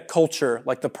affect culture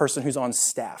like the person who's on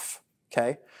staff,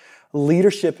 okay?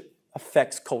 Leadership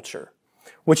affects culture,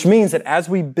 which means that as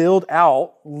we build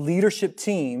out leadership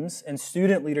teams and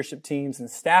student leadership teams and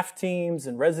staff teams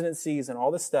and residencies and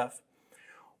all this stuff,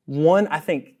 one, I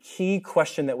think, key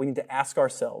question that we need to ask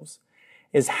ourselves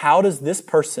is how does this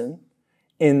person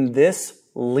in this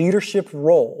leadership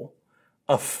role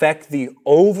affect the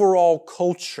overall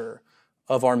culture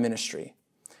of our ministry?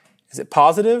 Is it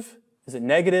positive? Is it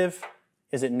negative?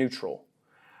 Is it neutral?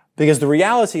 Because the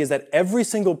reality is that every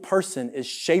single person is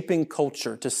shaping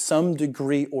culture to some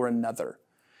degree or another.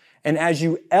 And as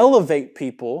you elevate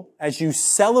people, as you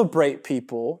celebrate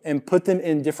people and put them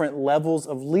in different levels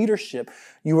of leadership,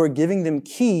 you are giving them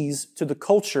keys to the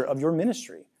culture of your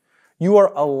ministry. You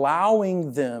are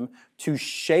allowing them to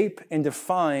shape and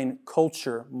define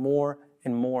culture more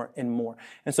and more and more.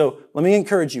 And so let me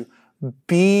encourage you,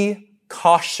 be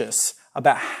cautious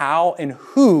about how and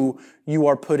who you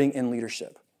are putting in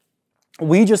leadership.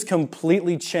 We just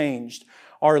completely changed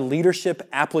our leadership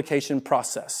application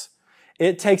process.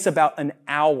 It takes about an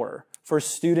hour for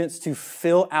students to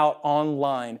fill out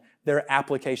online their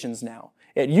applications now.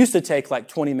 It used to take like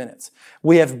 20 minutes.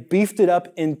 We have beefed it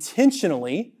up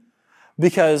intentionally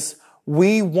because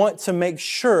we want to make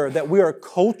sure that we are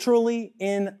culturally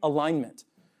in alignment.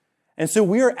 And so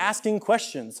we are asking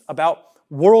questions about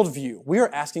worldview. We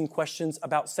are asking questions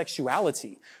about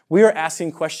sexuality. We are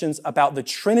asking questions about the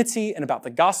Trinity and about the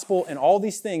gospel and all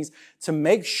these things to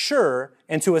make sure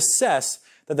and to assess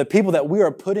that the people that we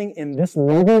are putting in this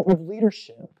level of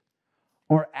leadership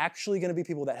are actually going to be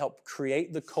people that help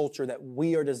create the culture that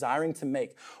we are desiring to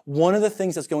make. One of the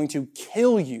things that's going to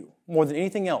kill you more than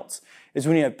anything else is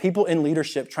when you have people in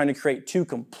leadership trying to create two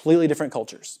completely different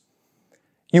cultures.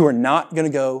 You are not going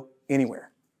to go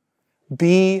anywhere.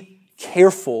 Be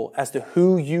careful as to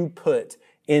who you put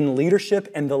in leadership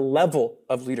and the level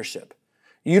of leadership.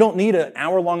 You don't need an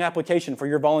hour-long application for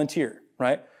your volunteer,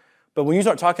 right? But when you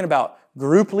start talking about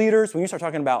group leaders, when you start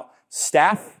talking about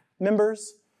staff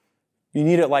members, you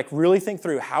need to really think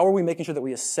through how are we making sure that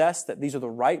we assess that these are the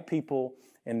right people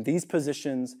in these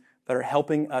positions that are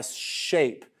helping us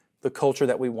shape the culture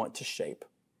that we want to shape.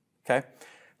 Okay?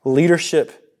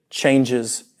 Leadership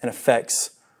changes and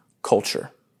affects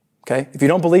culture. Okay? If you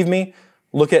don't believe me,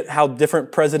 look at how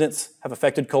different presidents have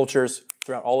affected cultures.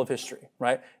 throughout all of history,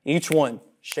 right? Each one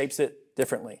shapes it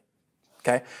differently,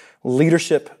 okay?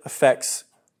 Leadership affects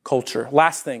culture.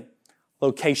 Last thing,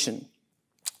 location.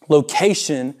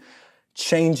 Location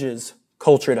changes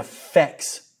culture. It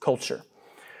affects culture.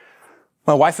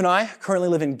 My wife and I currently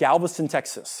live in Galveston,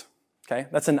 Texas, okay?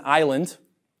 That's an island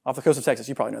off the coast of Texas.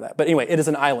 You probably know that. But anyway, it is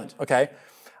an island, okay?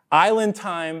 Island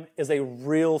time is a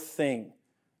real thing,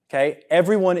 okay?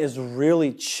 Everyone is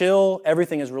really chill.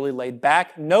 Everything is really laid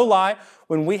back. No lie,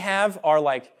 when we have our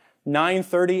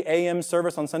 9:30 a.m.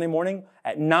 service on Sunday morning,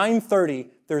 at 9:30,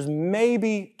 there's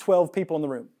maybe 12 people in the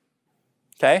room,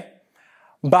 okay?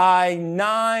 By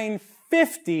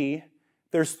 9:50,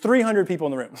 there's 300 people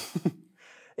in the room.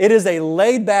 It is a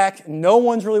laid back, no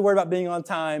one's really worried about being on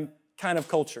time kind of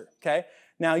culture, okay?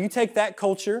 Now, you take that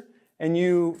culture and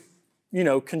you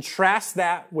contrast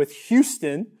that with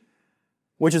Houston,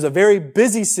 which is a very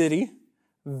busy city,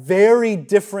 very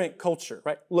different culture,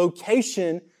 right?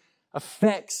 Location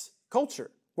affects culture.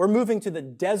 We're moving to the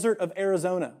desert of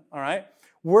Arizona, all right?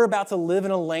 We're about to live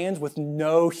in a land with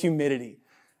no humidity,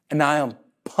 and I am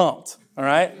pumped, all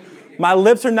right? My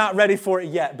lips are not ready for it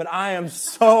yet, but I am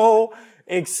so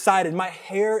excited. My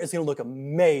hair is going to look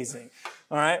amazing,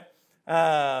 all right?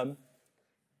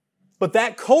 But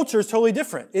that culture is totally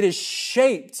different. It is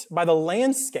shaped by the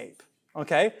landscape,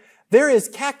 okay? There is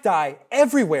cacti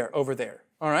everywhere over there,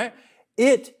 all right?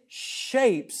 It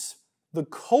shapes the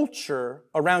culture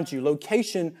around you.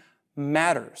 Location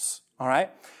matters, all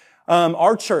right?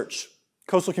 Our church,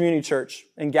 Coastal Community Church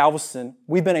in Galveston,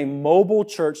 we've been a mobile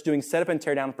church doing setup and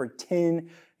tear down for 10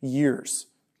 years,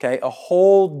 okay? A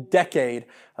whole decade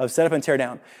of setup and tear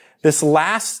down. This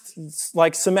last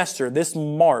semester, this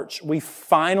March, we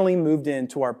finally moved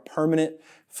into our permanent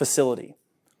facility.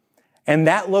 And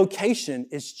that location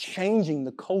is changing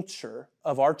the culture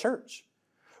of our church.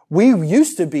 We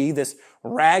used to be this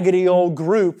raggedy old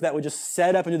group that would just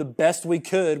set up and do the best we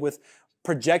could with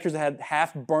projectors that had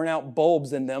half burnt-out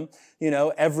bulbs in them,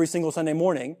 every single Sunday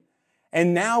morning.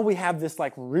 And now we have this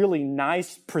really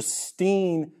nice,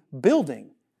 pristine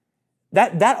building.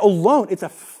 That alone, it's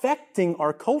affecting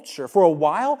our culture. For a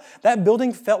while, that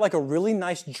building felt like a really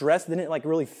nice dress. Didn't it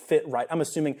really fit right? I'm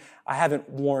assuming I haven't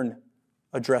worn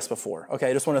a dress before. Okay,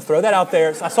 I just want to throw that out there.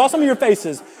 I saw some of your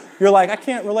faces. You're like, I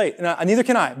can't relate. And neither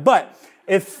can I. But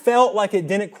it felt like it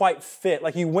didn't quite fit.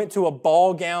 Like you went to a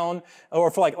ball gown,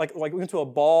 or for like we went to a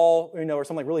ball, or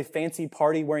some really fancy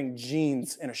party wearing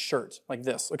jeans and a shirt like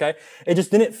this. Okay, it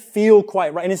just didn't feel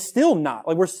quite right, and it's still not.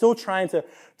 We're still trying to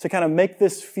kind of make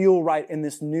this feel right in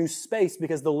this new space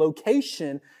because the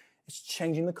location is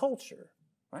changing the culture.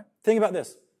 Right? Think about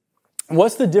this.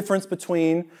 What's the difference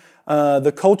between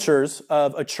the cultures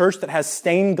of a church that has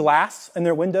stained glass in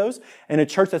their windows and a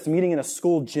church that's meeting in a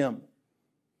school gym?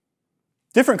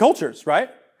 Different cultures, right?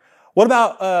 What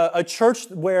about a church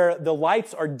where the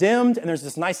lights are dimmed and there's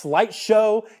this nice light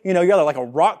show? You got like a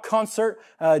rock concert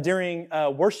during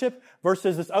worship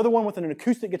versus this other one with an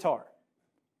acoustic guitar.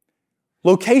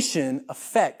 Location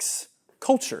affects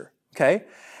culture, okay?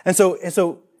 And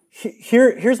so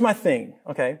here's my thing,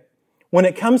 okay? When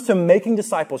it comes to making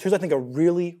disciples, here's, I think, a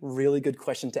really, really good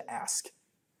question to ask.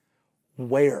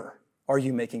 Where are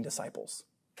you making disciples?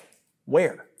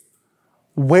 Where?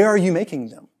 Where are you making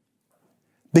them?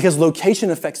 Because location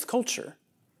affects culture.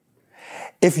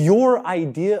 If your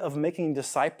idea of making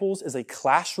disciples is a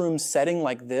classroom setting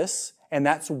like this, and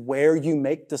that's where you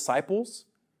make disciples,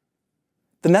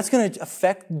 then that's going to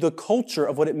affect the culture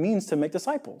of what it means to make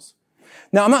disciples.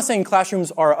 Now, I'm not saying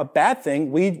classrooms are a bad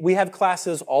thing. We have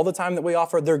classes all the time that we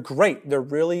offer. They're great. They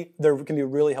can be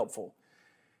really helpful.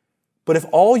 But if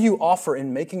all you offer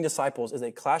in making disciples is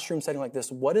a classroom setting like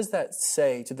this, what does that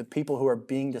say to the people who are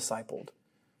being discipled?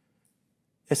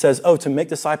 It says, to make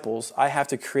disciples, I have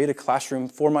to create a classroom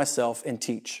for myself and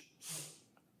teach.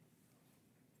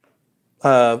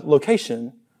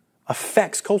 Location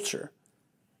affects culture.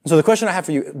 So the question I have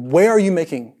for you, where are you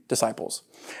making disciples?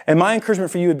 And my encouragement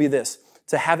for you would be this,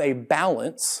 to have a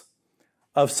balance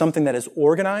of something that is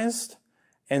organized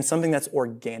and something that's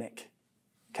organic.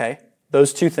 Okay?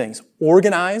 Those two things,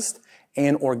 organized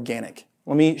and organic.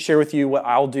 Let me share with you what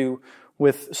I'll do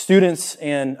with students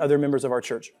and other members of our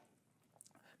church.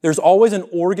 There's always an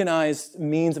organized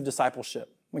means of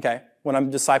discipleship, okay? When I'm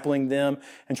discipling them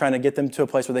and trying to get them to a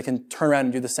place where they can turn around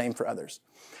and do the same for others.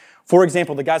 For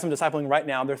example, the guys I'm discipling right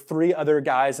now, there are 3 other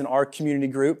guys in our community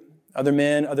group, other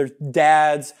men, other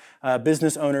dads,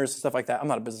 business owners, stuff like that. I'm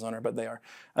not a business owner, but they are.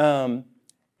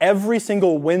 Every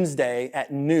single Wednesday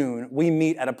at noon, we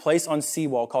meet at a place on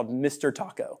Seawall called Mr.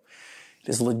 Taco. It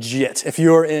is legit. If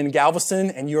you're in Galveston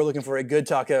and you're looking for a good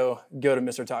taco, go to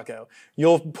Mr. Taco.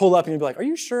 You'll pull up and you'll be like, are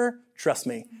you sure? Trust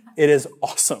me, it is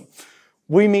awesome.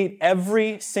 We meet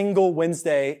every single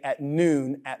Wednesday at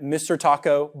noon at Mr.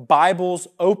 Taco, Bibles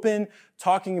open,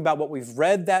 talking about what we've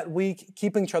read that week,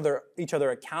 keeping each other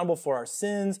accountable for our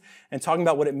sins, and talking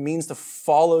about what it means to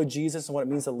follow Jesus and what it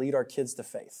means to lead our kids to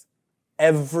faith.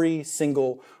 Every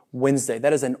single Wednesday.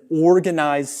 That is an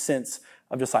organized sense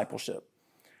of discipleship.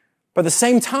 But at the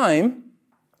same time,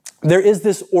 there is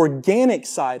this organic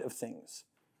side of things.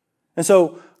 And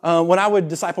so when I would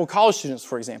disciple college students,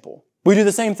 for example, we do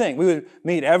the same thing. We would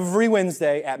meet every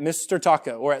Wednesday at Mr.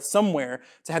 Taco or at somewhere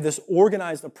to have this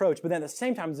organized approach. But then at the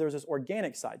same time, there's this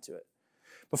organic side to it.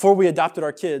 Before we adopted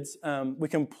our kids, we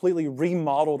completely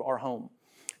remodeled our home.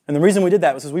 And the reason we did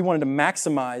that was because we wanted to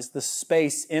maximize the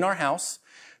space in our house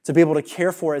to be able to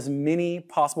care for as many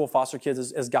possible foster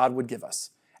kids as God would give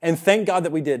us. And thank God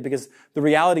that we did, because the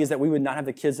reality is that we would not have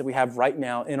the kids that we have right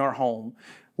now in our home.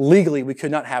 Legally, we could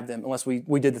not have them unless we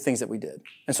did the things that we did.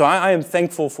 And so I am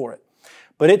thankful for it.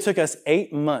 But it took us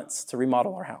 8 months to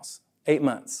remodel our house. 8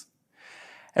 months.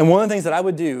 And one of the things that I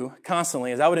would do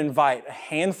constantly is I would invite a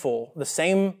handful, the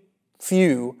same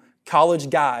few college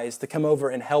guys to come over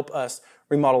and help us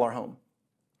remodel our home.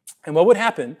 And what would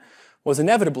happen was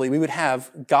inevitably we would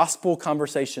have gospel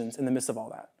conversations in the midst of all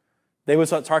that. They would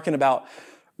start talking about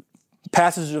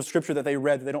passages of scripture that they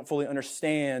read that they don't fully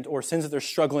understand, or sins that they're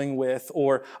struggling with,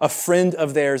 or a friend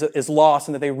of theirs is lost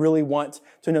and that they really want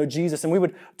to know Jesus. And we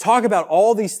would talk about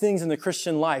all these things in the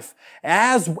Christian life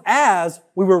as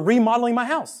we were remodeling my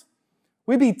house.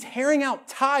 We'd be tearing out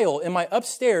tile in my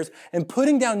upstairs and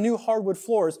putting down new hardwood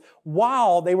floors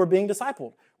while they were being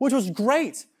discipled, which was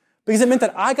great because it meant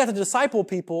that I got to disciple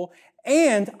people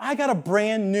and I got a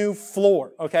brand new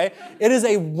floor, okay? It is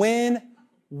a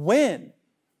win-win.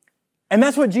 And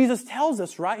that's what Jesus tells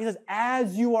us, right? He says,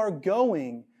 as you are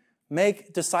going,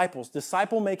 make disciples.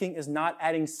 Disciple making is not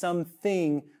adding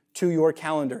something to your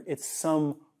calendar. It's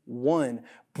someone.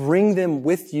 Bring them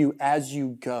with you as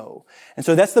you go. And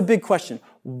so that's the big question.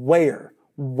 Where?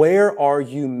 Where are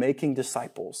you making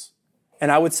disciples?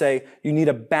 And I would say you need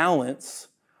a balance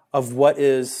of what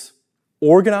is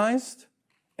organized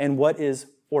and what is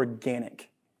organic.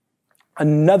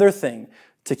 Another thing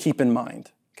to keep in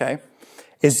mind, okay,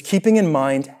 is keeping in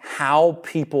mind how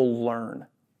people learn,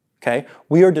 okay?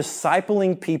 We are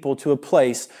discipling people to a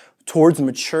place towards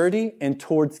maturity and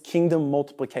towards kingdom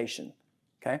multiplication,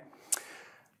 okay?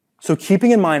 So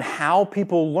keeping in mind how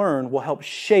people learn will help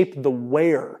shape the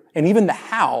where and even the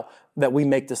how that we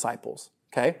make disciples,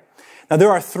 okay? Now, there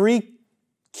are 3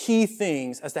 key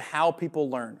things as to how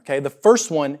people learn, okay? The first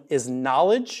one is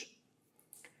knowledge,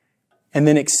 and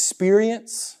then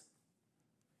experience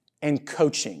and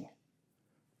coaching.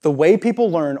 The way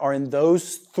people learn are in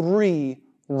those 3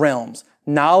 realms: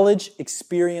 knowledge,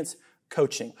 experience,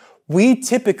 coaching. We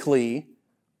typically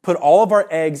put all of our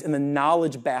eggs in the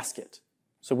knowledge basket.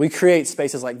 So we create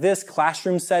spaces like this,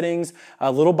 classroom settings,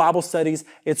 little Bible studies.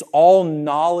 It's all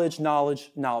knowledge,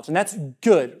 knowledge, knowledge. And that's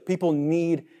good. People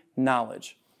need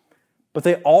knowledge. But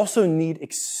they also need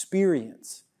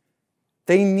experience.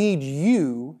 They need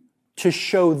you to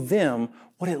show them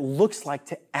what it looks like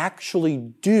to actually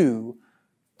do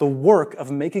the work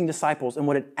of making disciples and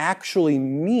what it actually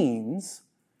means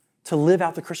to live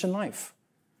out the Christian life.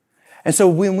 And so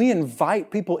when we invite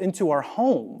people into our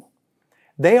home,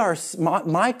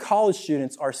 my college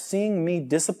students are seeing me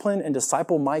discipline and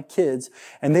disciple my kids,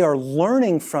 and they are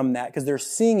learning from that because they're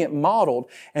seeing it modeled,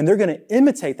 and they're going to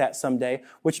imitate that someday,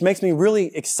 which makes me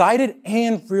really excited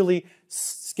and really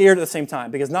scared at the same time,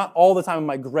 because not all the time am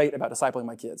I great about discipling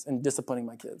my kids and disciplining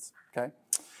my kids, okay?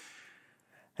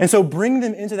 And so bring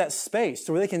them into that space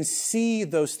so where they can see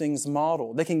those things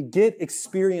modeled. They can get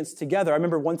experience together. I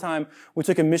remember one time we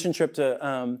took a mission trip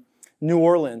to New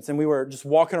Orleans, and we were just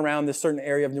walking around this certain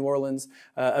area of New Orleans,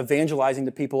 evangelizing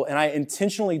to people, and I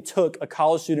intentionally took a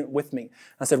college student with me.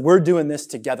 I said, we're doing this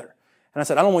together. And I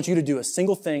said, I don't want you to do a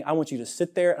single thing. I want you to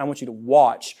sit there, and I want you to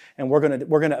watch, and we're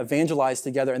gonna evangelize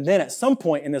together. And then at some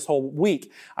point in this whole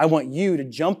week, I want you to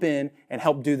jump in and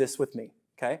help do this with me,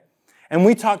 okay? And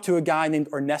we talked to a guy named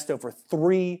Ernesto for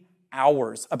 3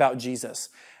 hours about Jesus.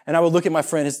 And I would look at my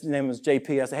friend, his name was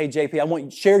JP. I said, hey, JP, I want you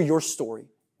to share your story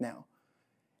now.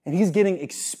 And he's getting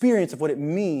experience of what it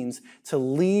means to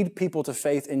lead people to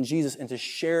faith in Jesus and to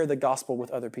share the gospel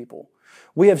with other people.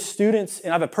 We have students,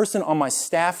 and I have a person on my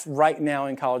staff right now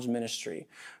in college ministry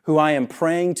who I am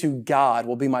praying to God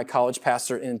will be my college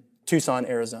pastor in Tucson,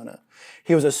 Arizona.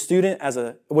 He was a student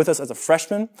with us as a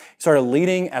freshman. He started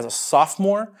leading as a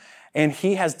sophomore. And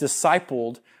he has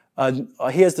discipled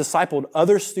He has discipled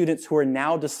other students who are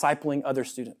now discipling other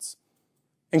students.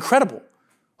 Incredible.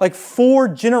 Like 4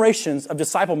 generations of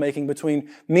disciple making between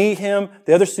me, him,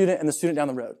 the other student, and the student down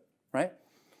the road, right?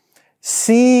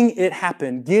 Seeing it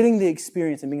happen, getting the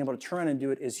experience and being able to turn around and do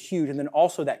it is huge. And then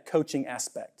also that coaching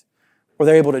aspect, where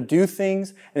they're able to do things,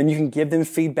 and then you can give them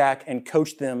feedback and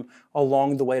coach them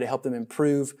along the way to help them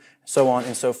improve, so on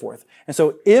and so forth. And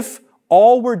so if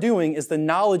all we're doing is the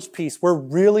knowledge piece, we're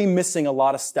really missing a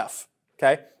lot of stuff,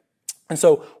 okay? And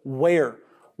so where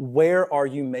are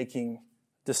you making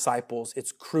disciples?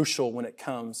 It's crucial when it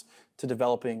comes to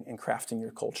developing and crafting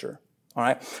your culture. All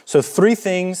right. So 3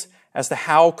 things as to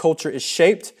how culture is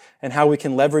shaped and how we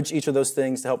can leverage each of those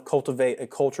things to help cultivate a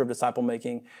culture of disciple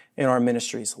making in our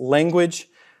ministries: language,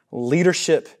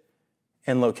 leadership,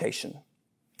 and location.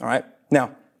 All right.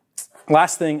 Now,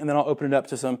 last thing, and then I'll open it up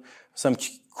to some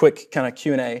quick kind of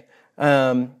Q&A.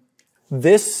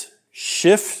 This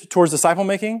shift towards disciple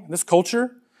making, this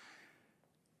culture,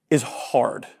 is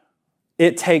hard.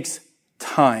 It takes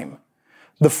time.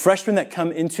 The freshmen that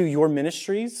come into your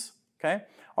ministries, okay,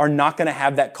 are not going to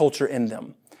have that culture in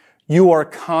them. You are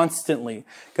constantly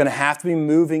going to have to be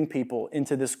moving people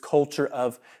into this culture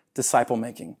of disciple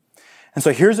making. And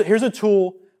so here's a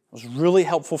tool that was really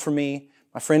helpful for me.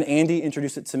 My friend Andy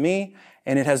introduced it to me,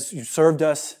 and it has served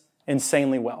us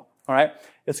insanely well. All right.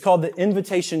 It's called the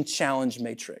Invitation Challenge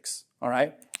Matrix. All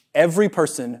right. Every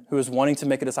person who is wanting to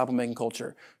make a disciple-making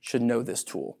culture should know this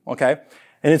tool, okay?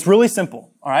 And it's really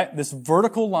simple, all right? This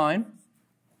vertical line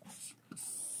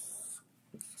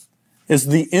is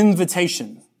the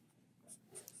invitation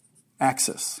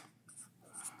axis.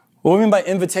 What we mean by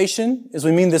invitation is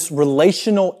we mean this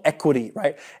relational equity,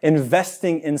 right?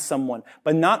 Investing in someone,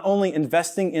 but not only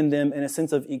investing in them in a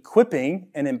sense of equipping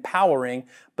and empowering,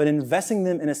 but investing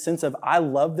them in a sense of, I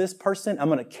love this person, I'm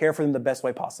going to care for them the best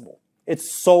way possible. It's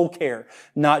soul care,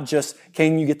 not just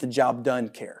can you get the job done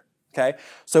care. Okay.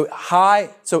 So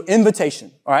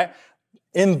invitation. All right.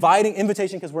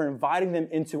 Invitation because we're inviting them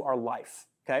into our life.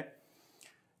 Okay.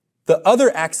 The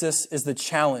other axis is the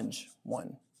challenge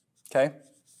one. Okay.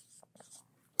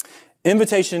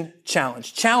 Invitation,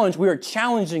 challenge. Challenge, we are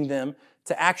challenging them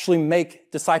to actually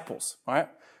make disciples. All right.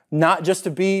 Not just to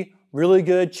be really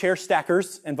good chair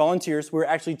stackers and volunteers. We're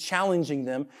actually challenging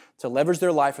them to leverage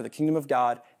their life for the kingdom of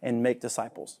God and make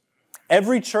disciples.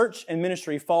 Every church and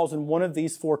ministry falls in one of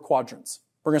these 4 quadrants.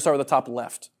 We're going to start with the top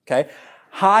left, okay?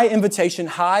 High invitation,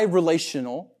 high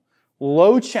relational,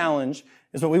 low challenge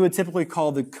is what we would typically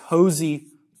call the cozy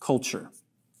culture,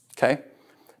 okay?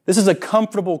 This is a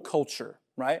comfortable culture,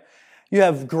 right? You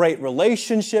have great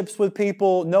relationships with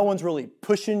people. No one's really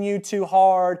pushing you too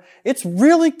hard. It's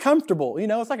really comfortable. You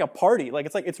know, it's like a party.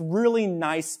 It's really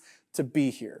nice to be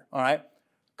here. All right.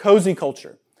 Cozy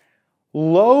culture.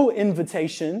 Low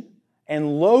invitation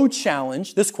and low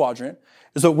challenge, this quadrant,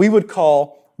 is what we would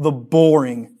call the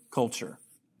boring culture.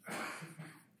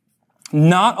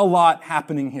 Not a lot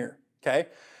happening here. Okay.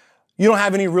 You don't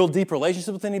have any real deep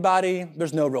relationships with anybody.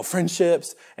 There's no real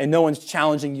friendships and no one's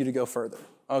challenging you to go further.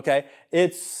 Okay?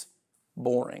 It's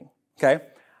boring. Okay?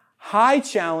 High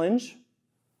challenge,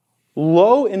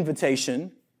 low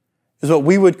invitation is what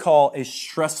we would call a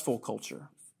stressful culture.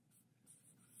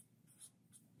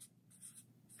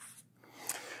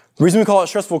 The reason we call it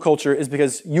stressful culture is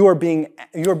because you are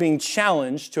being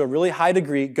challenged to a really high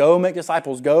degree. Go make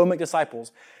disciples.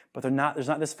 But there's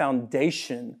not this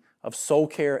foundation of soul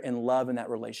care and love in that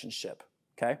relationship.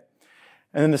 Okay?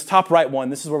 And then this top right one,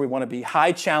 this is where we want to be.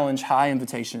 High challenge, high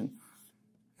invitation.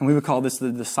 And we would call this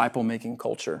the disciple-making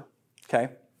culture.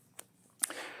 Okay?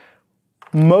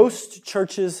 Most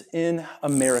churches in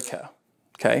America,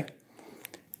 okay,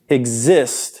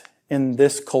 exist in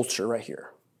this culture right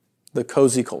here. The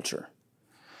cozy culture.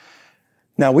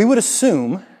 Now, we would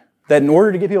assume that in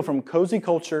order to get people from cozy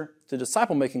culture to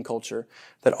disciple-making culture,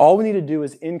 that all we need to do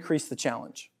is increase the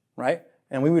challenge, right?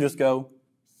 And we would just go,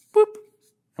 boop,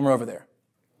 and we're over there.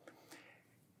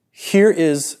 Here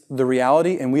is the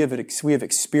reality, and we have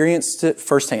experienced it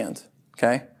firsthand,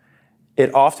 okay?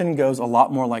 It often goes a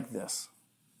lot more like this.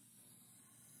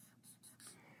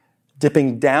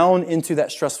 Dipping down into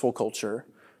that stressful culture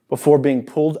before being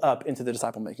pulled up into the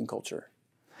disciple-making culture.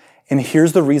 And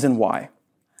here's the reason why,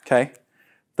 okay?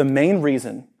 The main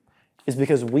reason is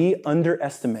because we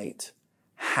underestimate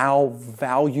how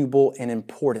valuable and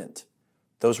important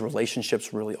those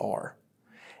relationships really are.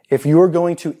 If you're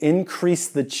going to increase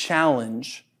the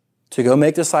challenge to go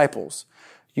make disciples,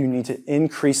 you need to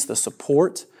increase the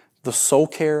support, the soul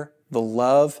care, the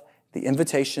love, the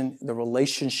invitation, the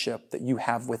relationship that you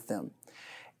have with them.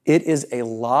 It is a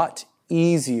lot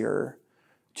easier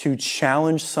to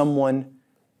challenge someone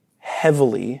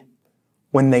heavily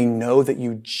when they know that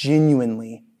you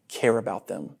genuinely care about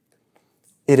them.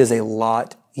 It is a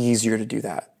lot easier to do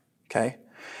that, okay?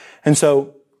 And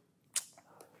so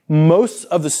most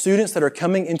of the students that are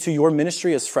coming into your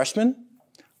ministry as freshmen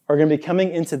are going to be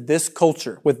coming into this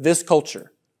culture, with this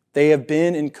culture. They have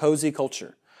been in cozy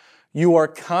culture. You are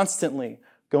constantly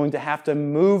going to have to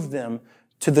move them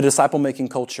to the disciple-making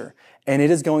culture. And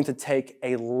it is going to take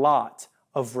a lot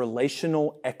of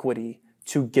relational equity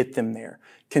to get them there.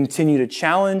 Continue to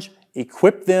challenge,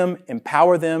 equip them,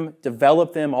 empower them,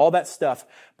 develop them, all that stuff.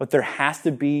 But there has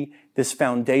to be this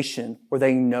foundation where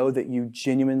they know that you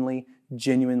genuinely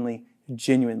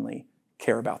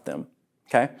care about them.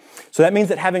 Okay? So that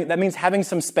means having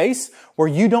some space where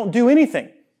you don't do anything,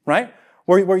 right?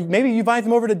 Where maybe you invite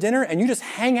them over to dinner and you just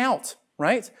hang out,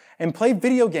 right? And play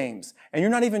video games. And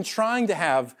you're not even trying to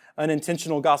have an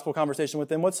intentional gospel conversation with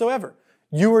them whatsoever.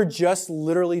 You are just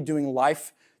literally doing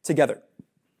life together.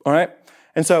 All right?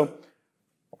 And so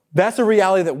that's a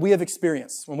reality that we have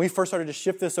experienced. When we first started to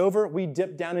shift this over, we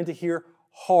dipped down into here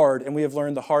hard, and we have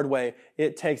learned the hard way.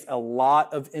 It takes a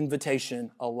lot of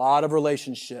invitation, a lot of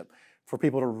relationship for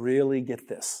people to really get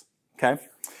this. Okay?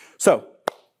 So,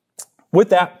 with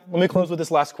that, let me close with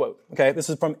this last quote. Okay? This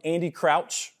is from Andy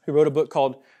Crouch, who wrote a book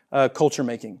called Culture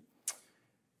Making.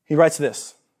 He writes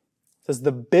this. It says,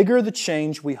 the bigger the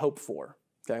change we hope for,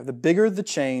 okay? The bigger the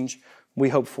change we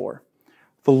hope for,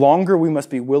 the longer we must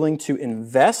be willing to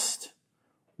invest,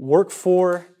 work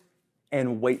for,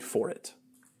 and wait for it.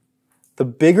 The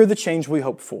bigger the change we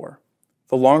hope for,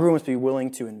 the longer we must be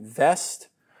willing to invest,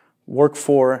 work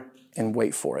for, and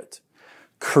wait for it.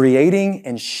 Creating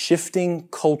and shifting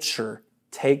culture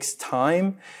takes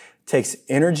time, takes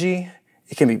energy.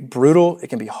 It can be brutal. It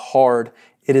can be hard.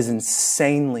 It is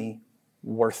insanely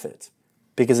worth it.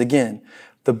 Because again,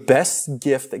 the best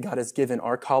gift that God has given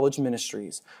our college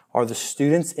ministries are the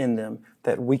students in them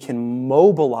that we can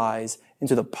mobilize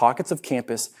into the pockets of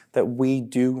campus that we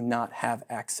do not have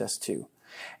access to.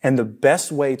 And the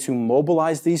best way to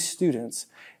mobilize these students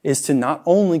is to not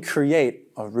only create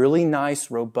a really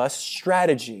nice, robust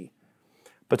strategy,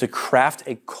 but to craft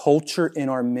a culture in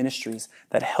our ministries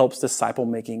that helps disciple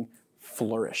making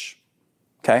flourish.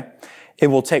 Okay? It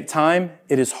will take time.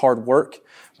 It is hard work,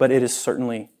 but it is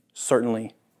certainly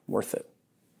worth it.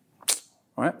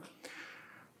 All right?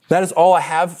 That is all I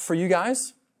have for you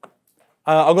guys.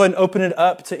 I'll go ahead and open it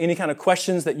up to any kind of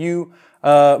questions that you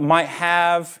might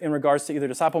have in regards to either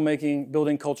disciple making,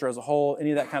 building culture as a whole,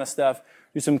 any of that kind of stuff.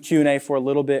 Do some Q&A for a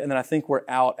little bit, and then I think we're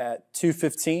out at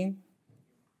 2:15. Is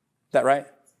that right?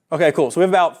 Okay, cool. So we have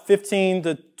about 15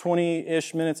 to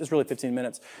 20-ish minutes. It's really 15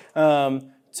 minutes to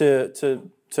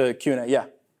Q&A. Yeah. One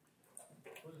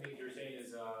of the things you're saying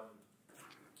is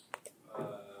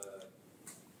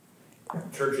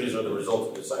churches are the result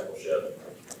of discipleship.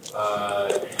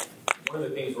 One of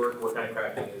the things we're kind of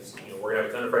crafting is, we're going to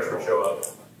have a ton of freshmen show up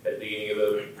at the beginning of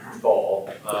the fall,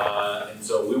 and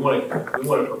so we want to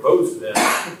propose to them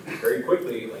very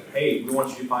quickly, like, hey, we want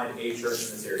you to find a church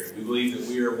in this area. We believe that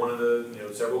we are one of the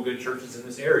several good churches in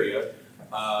this area,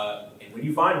 and when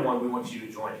you find one, we want you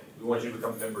to join it. We want you to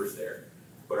become members there.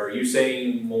 But are you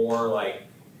saying more like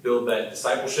build that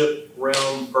discipleship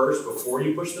realm first before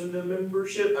you push them to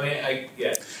membership?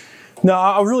 Yeah. No,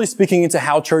 I'm really speaking into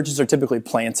how churches are typically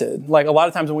planted. Like a lot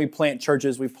of times when we plant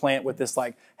churches, we plant with this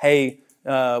like, hey,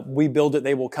 we build it,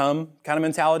 they will come kind of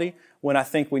mentality, when I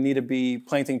think we need to be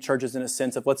planting churches in a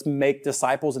sense of let's make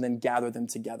disciples and then gather them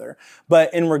together.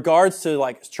 But in regards to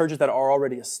like churches that are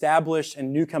already established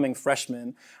and new coming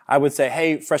freshmen, I would say,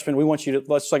 hey, freshmen, we want you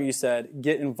to, let's, like you said,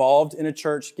 get involved in a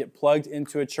church, get plugged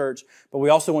into a church, but we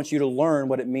also want you to learn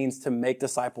what it means to make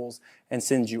disciples and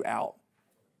send you out.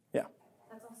 Yeah.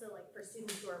 That's also like for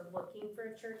students who are looking for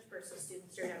a church versus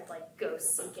students who are going to like go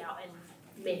seek out and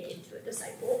make into a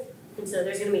disciple. And so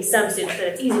there's going to be some students that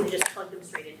it's easy to just plug them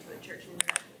straight into a church and into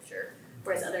that culture,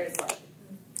 whereas others, like,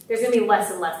 there's going to be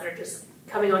less and less that are just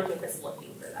coming on campus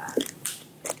looking for that.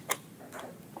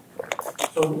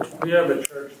 So we have a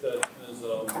church that is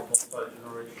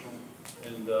multi-generational,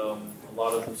 and a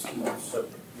lot of the students have,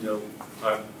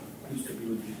 I used to be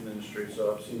with youth ministry,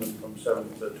 so I've seen them from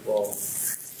 7 to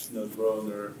 12, grow in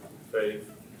their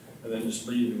faith, and then just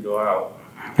leave and go out.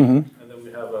 Mm-hmm. And then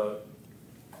we have a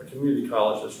community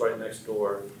college that's right next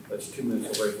door, that's 2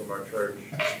 minutes away from our church,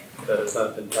 that has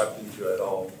not been tapped into at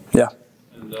all. Yeah.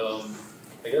 And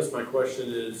I guess my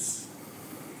question is,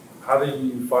 how do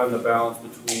you find the balance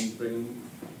between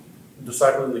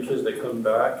discipling the kids that come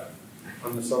back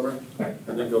on the summer and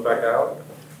then go back out,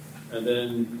 and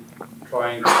then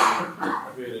trying to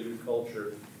create a new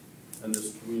culture in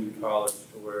this community college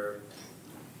to where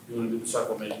you want to do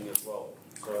disciple making as well.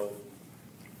 So,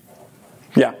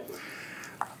 Yeah.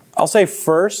 I'll say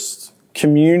first,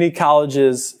 community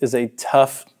colleges is a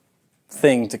tough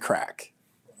thing to crack.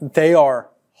 They are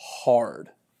hard,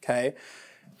 okay?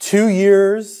 2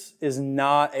 years is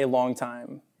not a long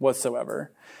time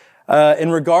whatsoever.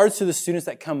 In regards to the students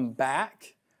that come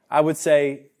back, I would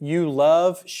say you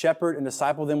love, shepherd, and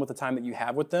disciple them with the time that you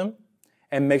have with them,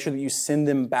 and make sure that you send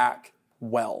them back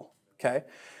well, okay?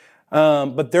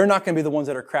 But they're not going to be the ones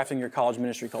that are crafting your college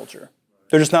ministry culture.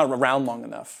 They're just not around long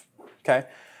enough, okay?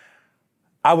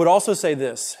 I would also say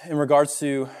this in regards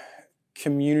to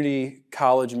community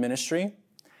college ministry.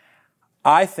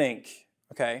 I think,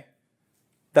 okay,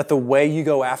 that the way you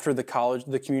go after the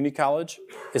community college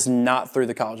is not through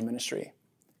the college ministry.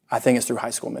 I think it's through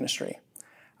high school ministry.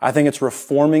 I think it's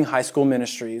reforming high school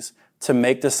ministries to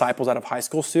make disciples out of high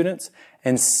school students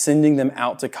and sending them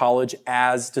out to college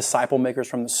as disciple makers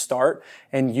from the start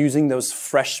and using those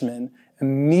freshmen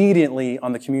immediately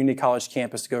on the community college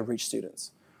campus to go reach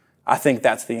students. I think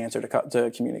that's the answer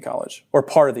to community college, or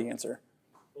part of the answer.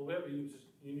 well, we have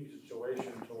a unique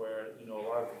situation to where, you know, a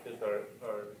lot of the kids are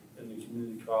in the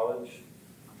community college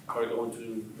are going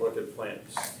to work at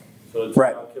plants. So it's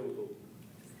Right. a chemical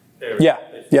area. Yeah,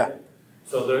 yeah.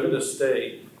 So they're going to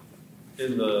stay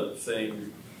in the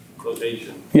same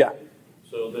location. Yeah.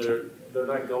 So they're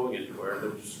not going anywhere.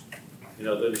 They're just, you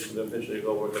know, they're just going to eventually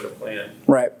go work at a plant.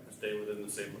 Right. And stay within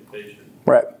the same location.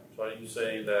 Right. So are you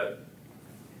saying that?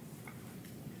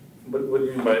 What do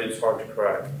you mean by it's hard to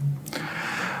crack?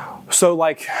 So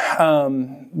like,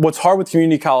 what's hard with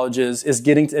community colleges is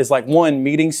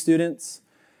meeting students,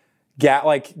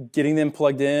 getting them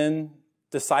plugged in,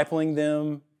 discipling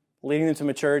them, leading them to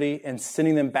maturity, and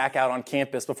sending them back out on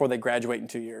campus before they graduate in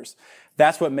 2 years.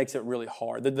 That's what makes it really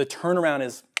hard. The turnaround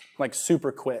is like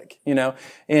super quick, you know.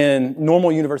 In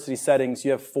normal university settings,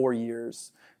 you have 4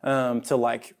 years to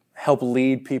like help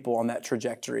lead people on that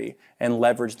trajectory and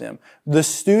leverage them. The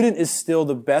student is still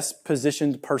the best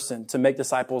positioned person to make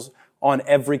disciples on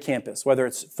every campus, whether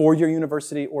it's four-year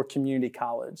university or community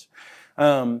college.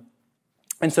 And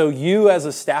so you as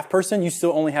a staff person, you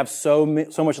still only have so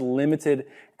much limited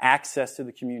access to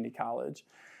the community college.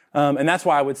 And that's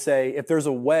why I would say if there's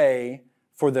a way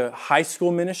for the high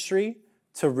school ministry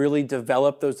to really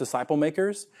develop those disciple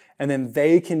makers, and then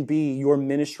they can be your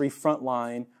ministry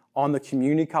frontline on the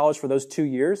community college for those 2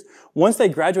 years. Once they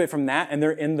graduate from that and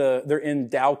they're in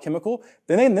Dow Chemical,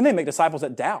 then they make disciples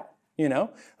at Dow, you know.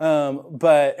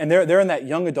 And they're in that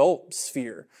young adult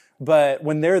sphere. But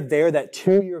when they're there, that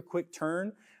 2-year quick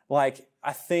turn, like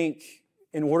I think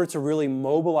in order to really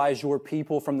mobilize your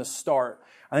people from the start,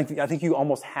 I think you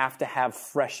almost have to have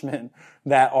freshmen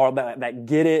that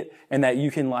get it and that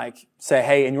you can like say,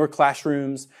 hey, in your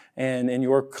classrooms and in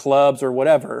your clubs or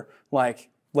whatever, like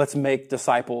let's make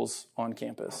disciples on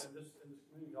campus. And this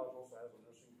community college also has a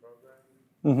nursing program.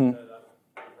 Mm-hmm. That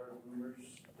I've heard rumors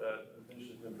that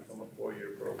eventually is going to become a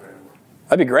 4-year program.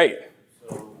 That'd be great.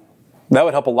 So That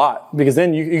would help a lot because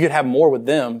then you could have more with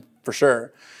them for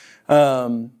sure.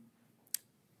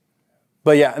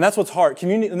 But yeah, and that's what's hard.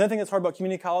 Another thing that's hard about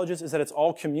community colleges is that it's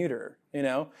all commuter, you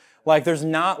know? Like there's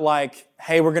not like,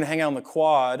 hey, we're going to hang out on the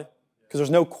quad because there's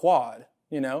no quad,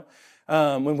 you know?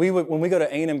 When we go to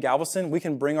A&M Galveston, we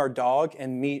can bring our dog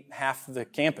and meet half the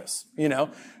campus, you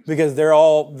know, because they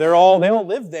all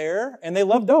live there and they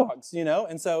love dogs, you know,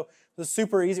 and so it's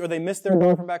super easy. Or they miss their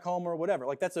dog from back home or whatever.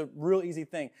 Like that's a real easy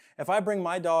thing. If I bring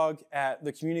my dog at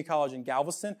the community college in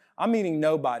Galveston, I'm meeting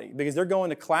nobody because they're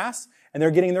going to class and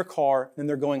they're getting in their car and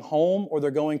they're going home or they're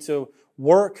going to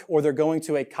work or they're going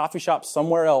to a coffee shop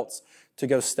somewhere else to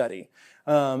go study.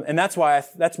 And that's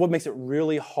what makes it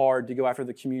really hard to go after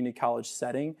the community college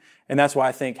setting. And that's why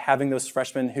I think having those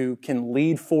freshmen who can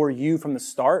lead for you from the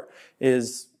start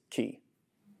is key.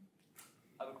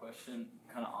 I have a question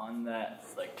kind of on that,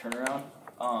 like turnaround.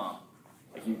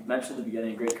 Like you mentioned at the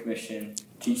beginning, Great Commission,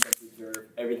 teach them to observe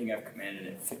everything I've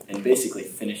commanded, and basically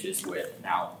finishes with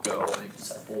now go make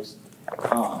disciples.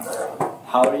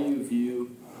 How do you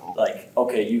view, like,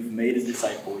 okay, you've made a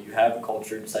disciple, you have a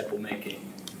culture of disciple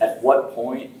making. At what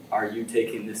point are you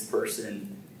taking this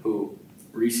person who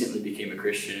recently became a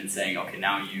Christian and saying, okay,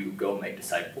 now you go make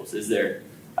disciples? Is there,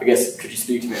 I guess, could you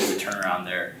speak to me as a turnaround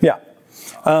there? Yeah.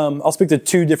 I'll speak to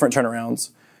 2 different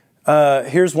turnarounds.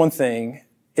 Here's one thing.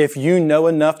 If you know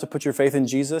enough to put your faith in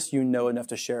Jesus, you know enough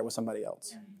to share it with somebody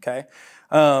else. Okay?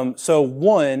 So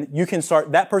one,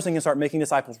 that person can start making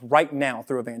disciples right now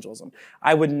through evangelism.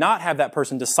 I would not have that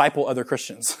person disciple other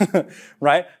Christians,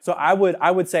 right? So I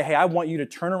would say, hey, I want you to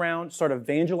turn around, start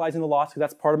evangelizing the lost, because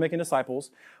that's part of making disciples.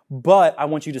 But I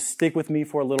want you to stick with me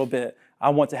for a little bit. I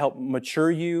want to help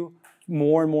mature you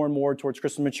more and more and more towards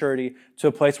Christian maturity to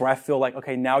a place where I feel like,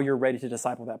 okay, now you're ready to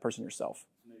disciple that person yourself.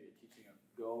 Maybe a teaching of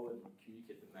go and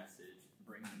communicate the message,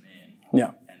 bring them in.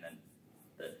 Yeah. And then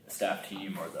the staff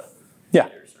team or the Yeah.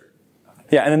 leaders or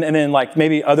Yeah, and then like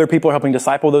maybe other people are helping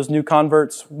disciple those new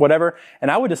converts, whatever,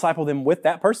 and I would disciple them with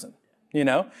that person, you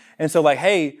know? And so like,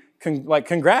 hey,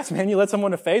 congrats, man, you led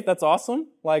someone to faith, that's awesome.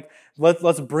 Like,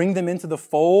 let's bring them into the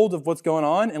fold of what's going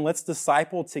on and let's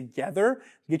disciple together,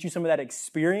 get you some of that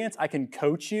experience. I can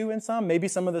coach you in some, maybe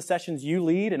some of the sessions you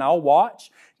lead and I'll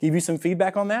watch, give you some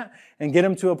feedback on that and get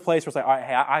them to a place where it's like, all right,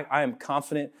 hey, I am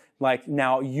confident, like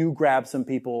now you grab some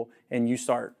people and you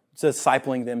start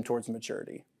discipling them towards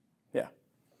maturity. Yeah.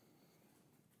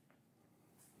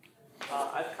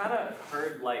 I've kind of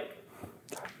heard like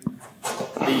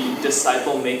the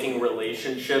disciple-making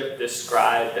relationship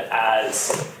described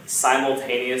as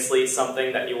simultaneously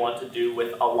something that you want to do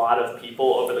with a lot of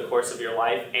people over the course of your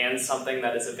life and something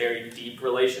that is a very deep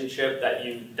relationship that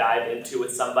you dive into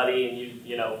with somebody and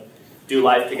you know, do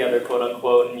life together, quote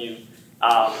unquote, and you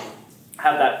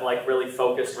have that like really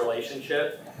focused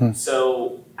relationship.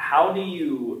 So how do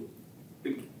you,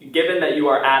 given that you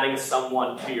are adding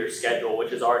someone to your schedule,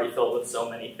 which is already filled with so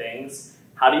many things,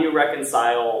 how do you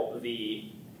reconcile the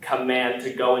command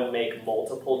to go and make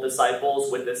multiple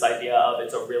disciples with this idea of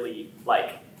it's a really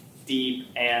like deep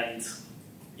and,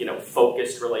 you know,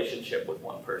 focused relationship with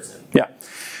one person? Yeah.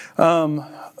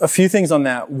 A few things on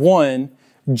that. One,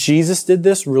 Jesus did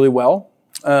this really well.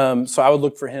 So I would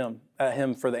look for him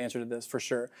for the answer to this for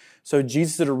sure. So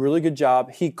Jesus did a really good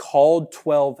job. He called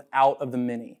 12 out of the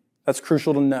many. That's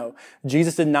crucial to know.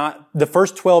 Jesus did not, the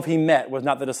first 12 he met was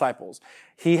not the disciples.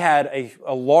 He had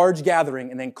a large gathering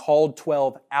and then called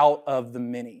 12 out of the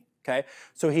many. Okay.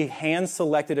 So he hand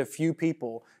selected a few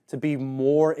people to be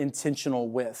more intentional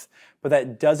with. But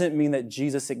that doesn't mean that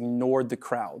Jesus ignored the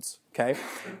crowds. Okay.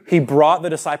 He brought the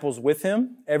disciples with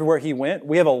him everywhere he went.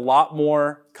 We have a lot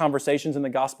more conversations in the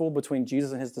gospel between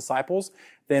Jesus and his disciples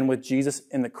than with Jesus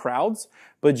and the crowds.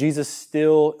 But Jesus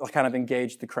still kind of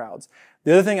engaged the crowds.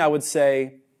 The other thing I would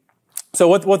say, so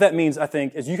what that means, I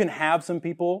think, is you can have some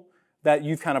people that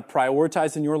you've kind of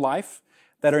prioritized in your life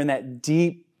that are in that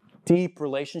deep, deep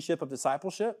relationship of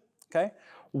discipleship, okay?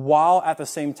 While at the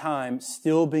same time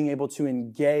still being able to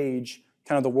engage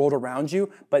kind of the world around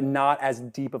you, but not as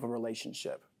deep of a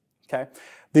relationship, okay?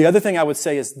 The other thing I would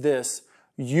say is this: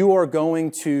 you are going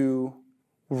to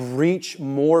reach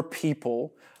more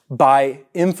people by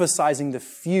emphasizing the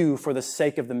few for the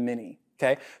sake of the many,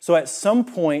 okay? So at some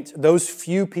point, those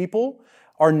few people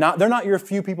they're not your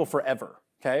few people forever,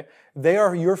 okay? They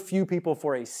are your few people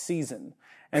for a season.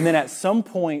 And then at some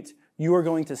point, you are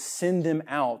going to send them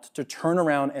out to turn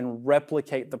around and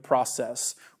replicate the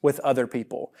process with other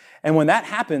people. And when that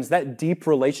happens, that deep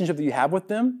relationship that you have with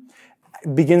them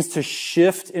begins to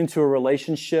shift into a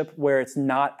relationship where it's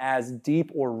not as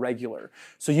deep or regular.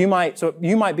 So you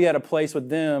might be at a place with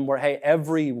them where, hey,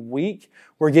 every week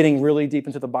we're getting really deep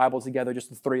into the Bible together, just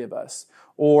the three of us.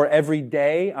 Or every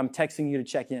day I'm texting you to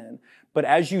check in. But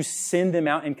as you send them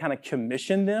out and kind of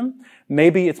commission them,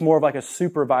 maybe it's more of like a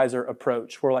supervisor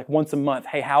approach where like once a month,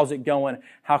 hey, how's it going?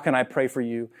 How can I pray for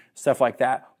you? Stuff like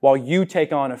that. While you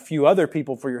take on a few other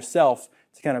people for yourself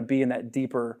to kind of be in that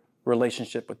deeper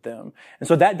relationship with them. And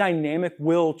so that dynamic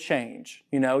will change.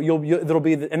 You know, it'll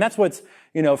be, and that's what's,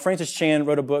 you know, Francis Chan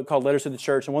wrote a book called Letters to the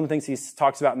Church. And one of the things he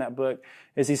talks about in that book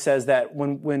is he says that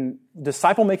when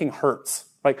disciple making hurts,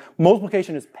 like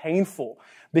multiplication is painful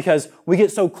because we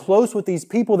get so close with these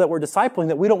people that we're discipling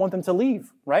that we don't want them to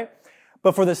leave, right?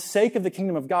 But for the sake of the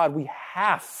kingdom of God, we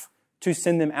have to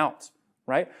send them out,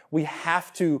 right? We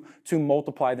have to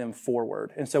multiply them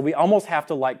forward. And so we almost have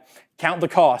to like count the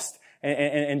cost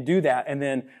and do that, and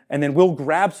then we'll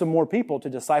grab some more people to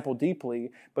disciple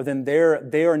deeply. But then they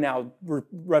are now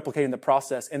replicating the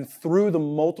process, and through the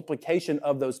multiplication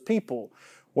of those people,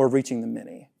 we're reaching the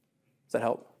many. Does that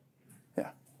help? Yeah.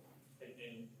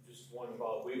 And just one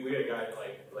follow-up. We had a guy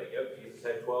like yep, Jesus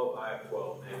had 12, I have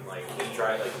 12, and like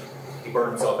he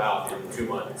burned himself out in 2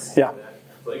 months. Yeah.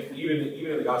 Like even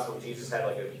in the gospel, Jesus had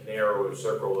like a narrow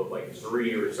circle of like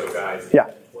 3 or so guys. Yeah.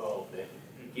 12. And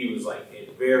he was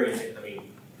like very. I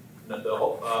mean,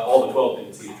 all the 12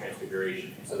 didn't see the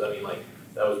transfiguration. So I mean, like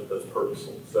that was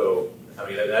purposeful. So I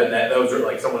mean, that was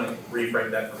like someone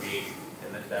reframed that for me,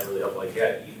 and that really helped. Like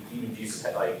yeah, even Jesus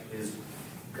had like his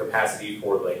capacity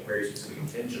for like very specific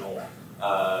intentional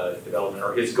development,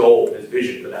 or his goal, his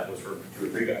vision for that was for 2 or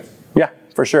 3 guys. Yeah,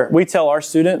 for sure. We tell our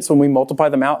students when we multiply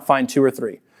them out, find 2 or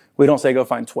 3. We don't say go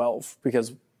find 12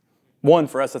 because one,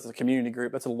 for us, that's a community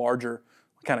group. That's a larger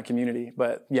kind of community.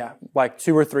 But yeah, like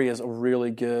 2 or 3 is a really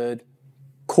good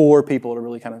core people to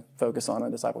really kind of focus on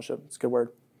discipleship. It's a good word.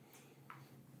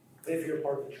 If you're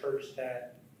part of the church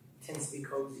that tends to be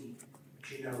cozy,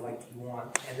 like you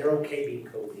want, and they're okay being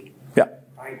cozy. Yeah.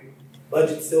 Right?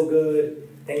 Budget's still good,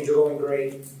 things are going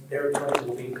great, they're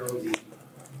comfortable being cozy.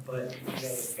 But,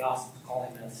 the gospel's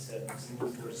calling us to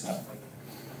move towards something.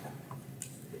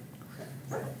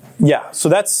 Yeah, so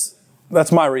that's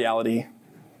my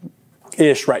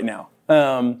reality-ish right now.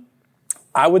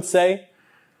 I would say,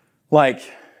 like,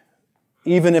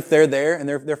 even if they're there and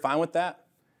they're fine with that,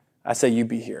 I say you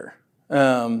be here.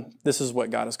 This is what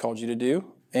God has called you to do,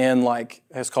 and like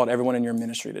has called everyone in your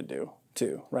ministry to do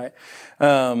too, right?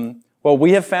 What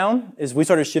we have found is we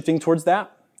started shifting towards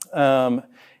that,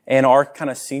 and our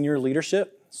kind of senior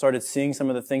leadership started seeing some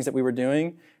of the things that we were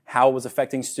doing, how it was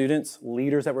affecting students,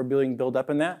 leaders that were being built up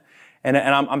in that. And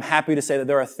I'm happy to say that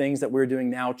there are things that we're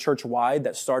doing now church-wide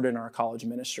that started in our college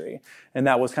ministry. And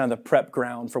that was kind of the prep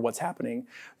ground for what's happening.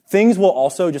 Things will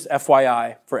also, just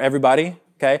FYI for everybody,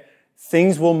 okay,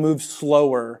 things will move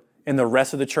slower in the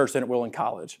rest of the church than it will in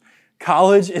college.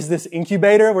 College is this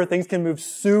incubator where things can move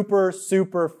super,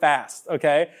 super fast,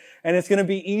 okay? And it's going to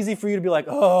be easy for you to be like,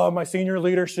 oh, my senior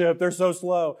leadership, they're so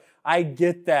slow. I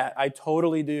get that. I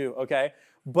totally do, okay?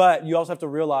 But you also have to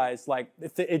realize, like,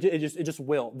 it just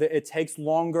will. It takes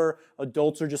longer.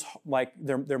 Adults are just, like,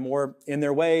 they're more in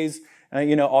their ways,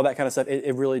 all that kind of stuff.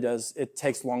 It really does. It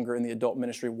takes longer in the adult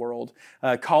ministry world.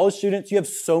 College students, you have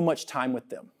so much time with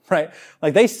them, right?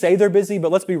 Like, they say they're busy,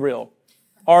 but let's be real.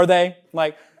 Are they?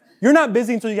 Like, you're not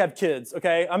busy until you have kids,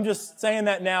 okay? I'm just saying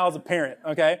that now as a parent,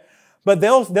 okay? But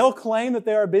they'll claim that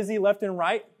they are busy left and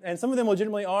right, and some of them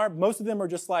legitimately are. Most of them are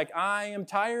just like, I am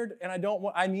tired and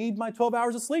I need my 12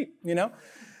 hours of sleep,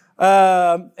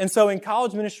 And so in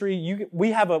college ministry,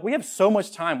 we have so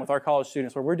much time with our college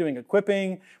students where we're doing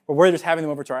equipping, where we're just having them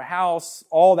over to our house,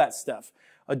 all that stuff.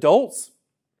 Adults,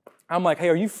 I'm like, hey,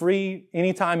 are you free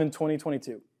anytime in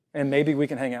 2022? And maybe we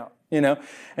can hang out,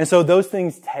 And so those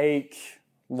things take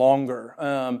longer.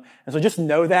 And so just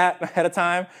know that ahead of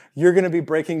time. You're going to be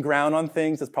breaking ground on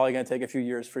things that's probably going to take a few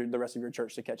years for the rest of your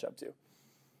church to catch up to.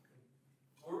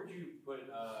 Where would you put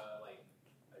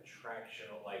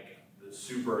attractional, like the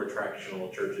super attractional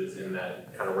churches in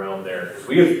that kind of realm there? Because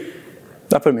we have,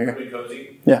 I'll put them here. Really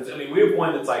cozy. Yeah. I mean, we have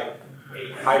one that's like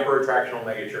a hyper attractional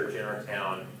mega church in our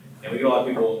town, and we get a lot of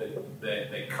people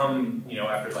that come,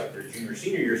 after like their junior,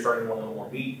 senior year, starting to want a little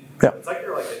more meat. Yeah. It's like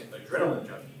they're like adrenaline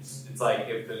junkies. It's like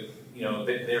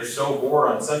if they're so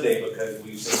bored on Sunday because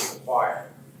we sing the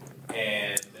choir,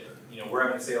 and we're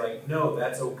having to say like, no,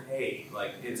 that's okay.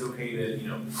 Like it's okay to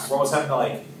we're almost having to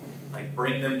like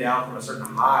bring them down from a certain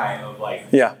high of like,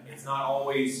 yeah, it's not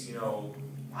always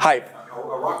hype. A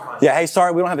rock concert. Yeah, hey,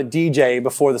 sorry, we don't have a DJ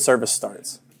before the service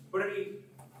starts. But I mean,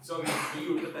 so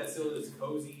you would put that still as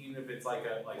cozy, even if it's like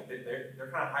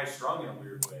they're kind of high strung in a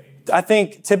weird way. I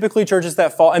think typically churches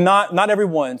that fall, and not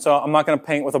everyone, so I'm not going to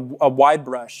paint with a wide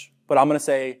brush, but I'm going to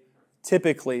say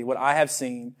typically what I have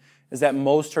seen is that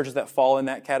most churches that fall in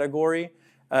that category,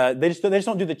 they just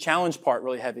don't do the challenge part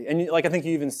really heavy. And I think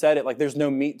you even said it, like there's no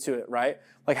meat to it, right?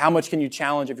 Like how much can you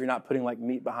challenge if you're not putting like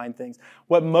meat behind things?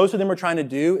 What most of them are trying to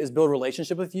do is build a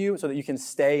relationship with you so that you can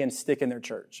stay and stick in their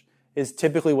church, is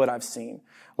typically what I've seen.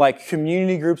 Like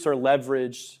community groups are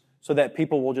leveraged so that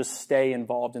people will just stay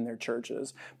involved in their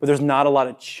churches. But there's not a lot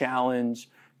of challenge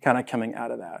kind of coming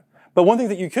out of that. But one thing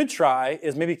that you could try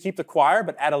is maybe keep the choir,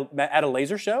 but add a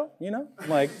laser show,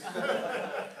 Like,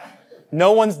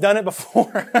 no one's done it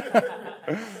before.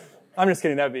 I'm just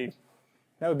kidding. That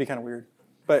would be kind of weird.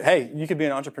 But hey, you could be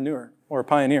an entrepreneur or a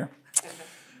pioneer.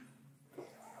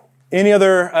 Any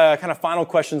other kind of final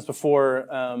questions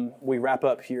before we wrap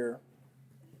up here?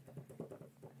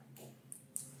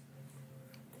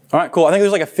 All right, cool. I think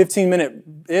there's like a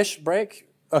 15-minute-ish break.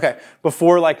 Okay,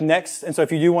 before like next. And so if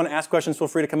you do want to ask questions, feel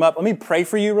free to come up. Let me pray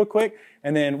for you real quick,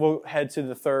 and then we'll head to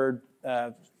the third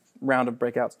round of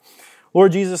breakouts.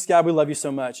 Lord Jesus, God, we love you so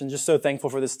much and just so thankful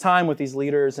for this time with these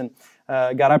leaders. And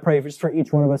God, I pray just for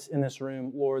each one of us in this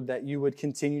room, Lord, that you would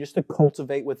continue just to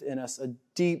cultivate within us a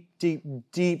deep, deep,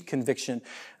 deep conviction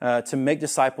to make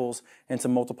disciples and to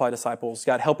multiply disciples.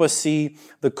 God, help us see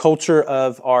the culture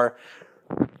of our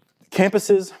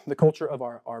campuses, the culture of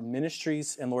our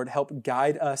ministries, and Lord, help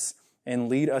guide us and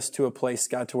lead us to a place,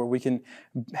 God, to where we can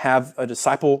have a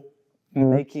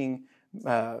disciple-making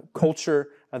culture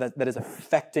that is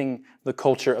affecting the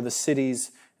culture of the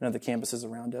cities and of the campuses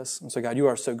around us. And so, God, you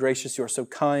are so gracious. You are so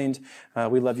kind.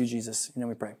 We love you, Jesus. And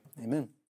we pray. Amen.